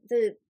just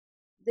the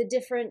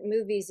different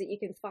movies that you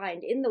can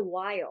find in the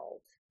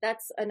wild.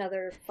 That's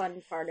another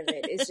fun part of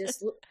it, is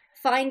just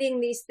finding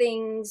these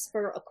things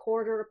for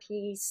 $0.25 a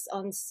piece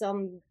on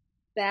some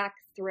back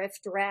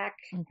thrift rack,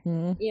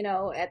 you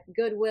know, at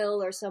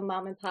Goodwill or some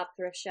mom and pop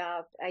thrift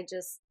shop.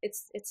 It's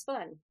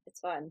fun. It's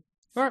fun.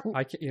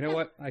 You know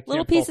what? I can't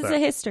little pieces of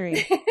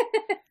history.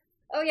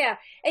 Oh yeah,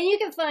 and you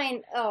can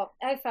find.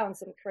 I found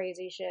some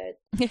crazy shit.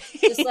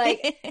 Just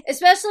like,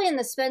 especially in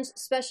the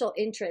special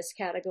interest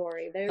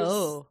category. There's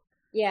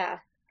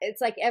it's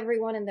like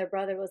everyone and their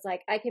brother was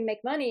like, I can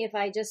make money if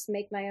I just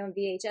make my own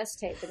VHS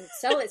tape and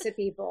sell it to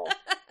people.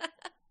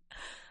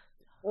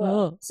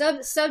 Well,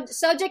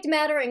 subject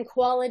matter and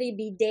quality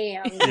be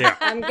damned. Yeah.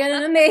 I'm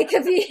gonna make a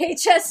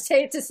VHS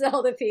tape to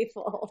sell to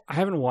people. I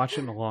haven't watched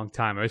it in a long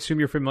time. I assume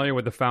you're familiar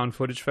with the Found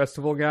Footage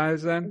Festival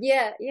guys then?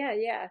 Yeah.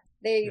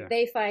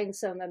 They find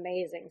some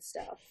amazing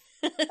stuff.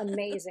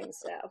 Amazing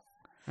stuff.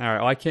 All right.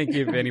 Well, I can't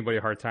give anybody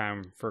a hard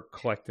time for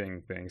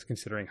collecting things,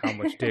 considering how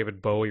much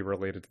David Bowie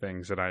related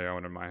things that I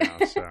own in my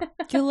house. So.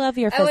 You love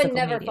your physical I would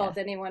never media. fault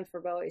anyone for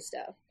Bowie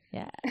stuff.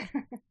 Yeah.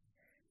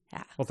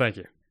 Well, thank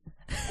you.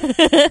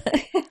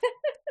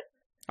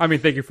 I mean,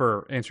 thank you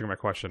for answering my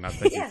question. Not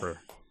thank you for.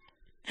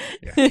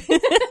 Yeah.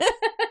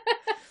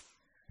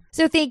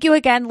 So thank you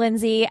again,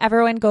 Lindsay.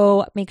 Everyone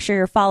go make sure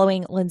you're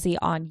following Lindsay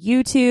on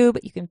YouTube.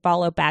 You can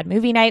follow Bad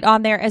Movie Night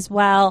on there as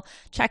well.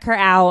 Check her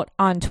out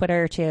on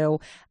Twitter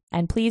too.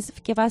 And please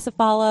give us a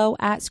follow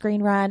at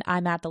Screen Run.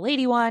 I'm at The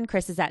Lady One.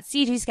 Chris is at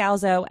CG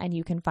Scalzo. And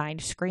you can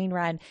find Screen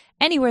Run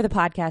anywhere the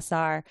podcasts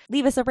are.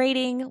 Leave us a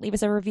rating. Leave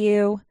us a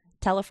review.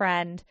 Tell a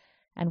friend.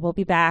 And we'll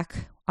be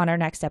back on our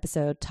next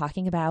episode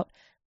talking about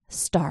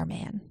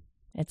Starman.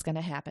 It's going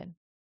to happen.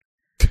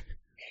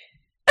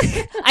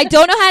 I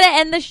don't know how to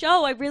end the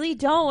show. I really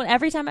don't.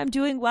 Every time I'm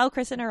doing well,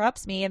 Chris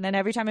interrupts me. And then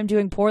every time I'm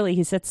doing poorly,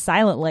 he sits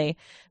silently.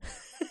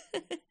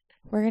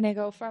 We're going to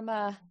go from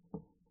a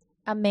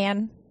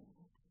man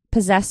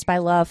possessed by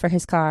love for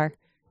his car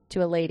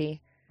to a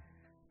lady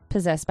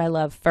possessed by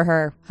love for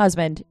her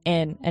husband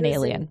in an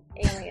alien.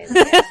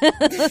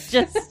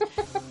 Just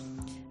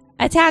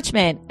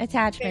attachment.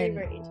 Very,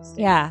 very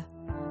interesting. Yeah.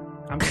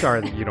 I'm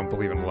sorry that you don't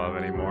believe in love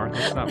anymore.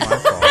 That's not my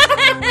fault.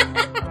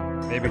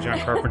 Maybe John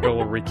Carpenter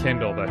will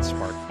rekindle that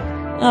spark for you.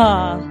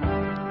 Aw.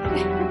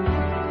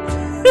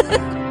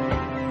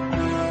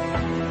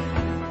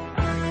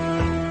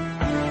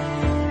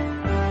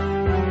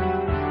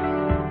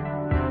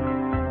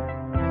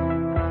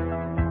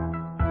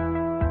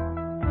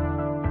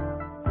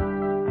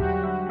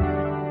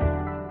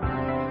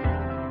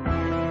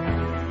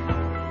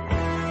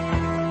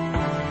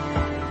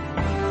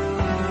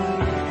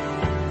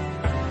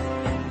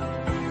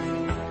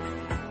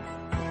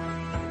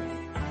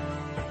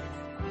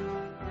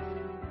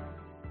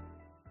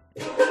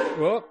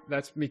 Well,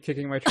 that's me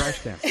kicking my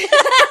trash can.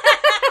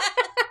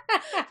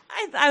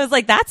 I was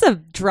like, that's a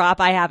drop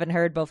I haven't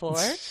heard before.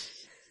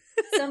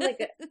 Sounds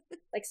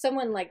like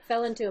someone like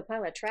fell into a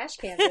pile of trash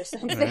cans or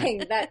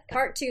something. That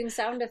cartoon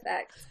sound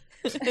effect.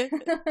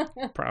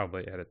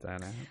 Probably edit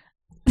that out.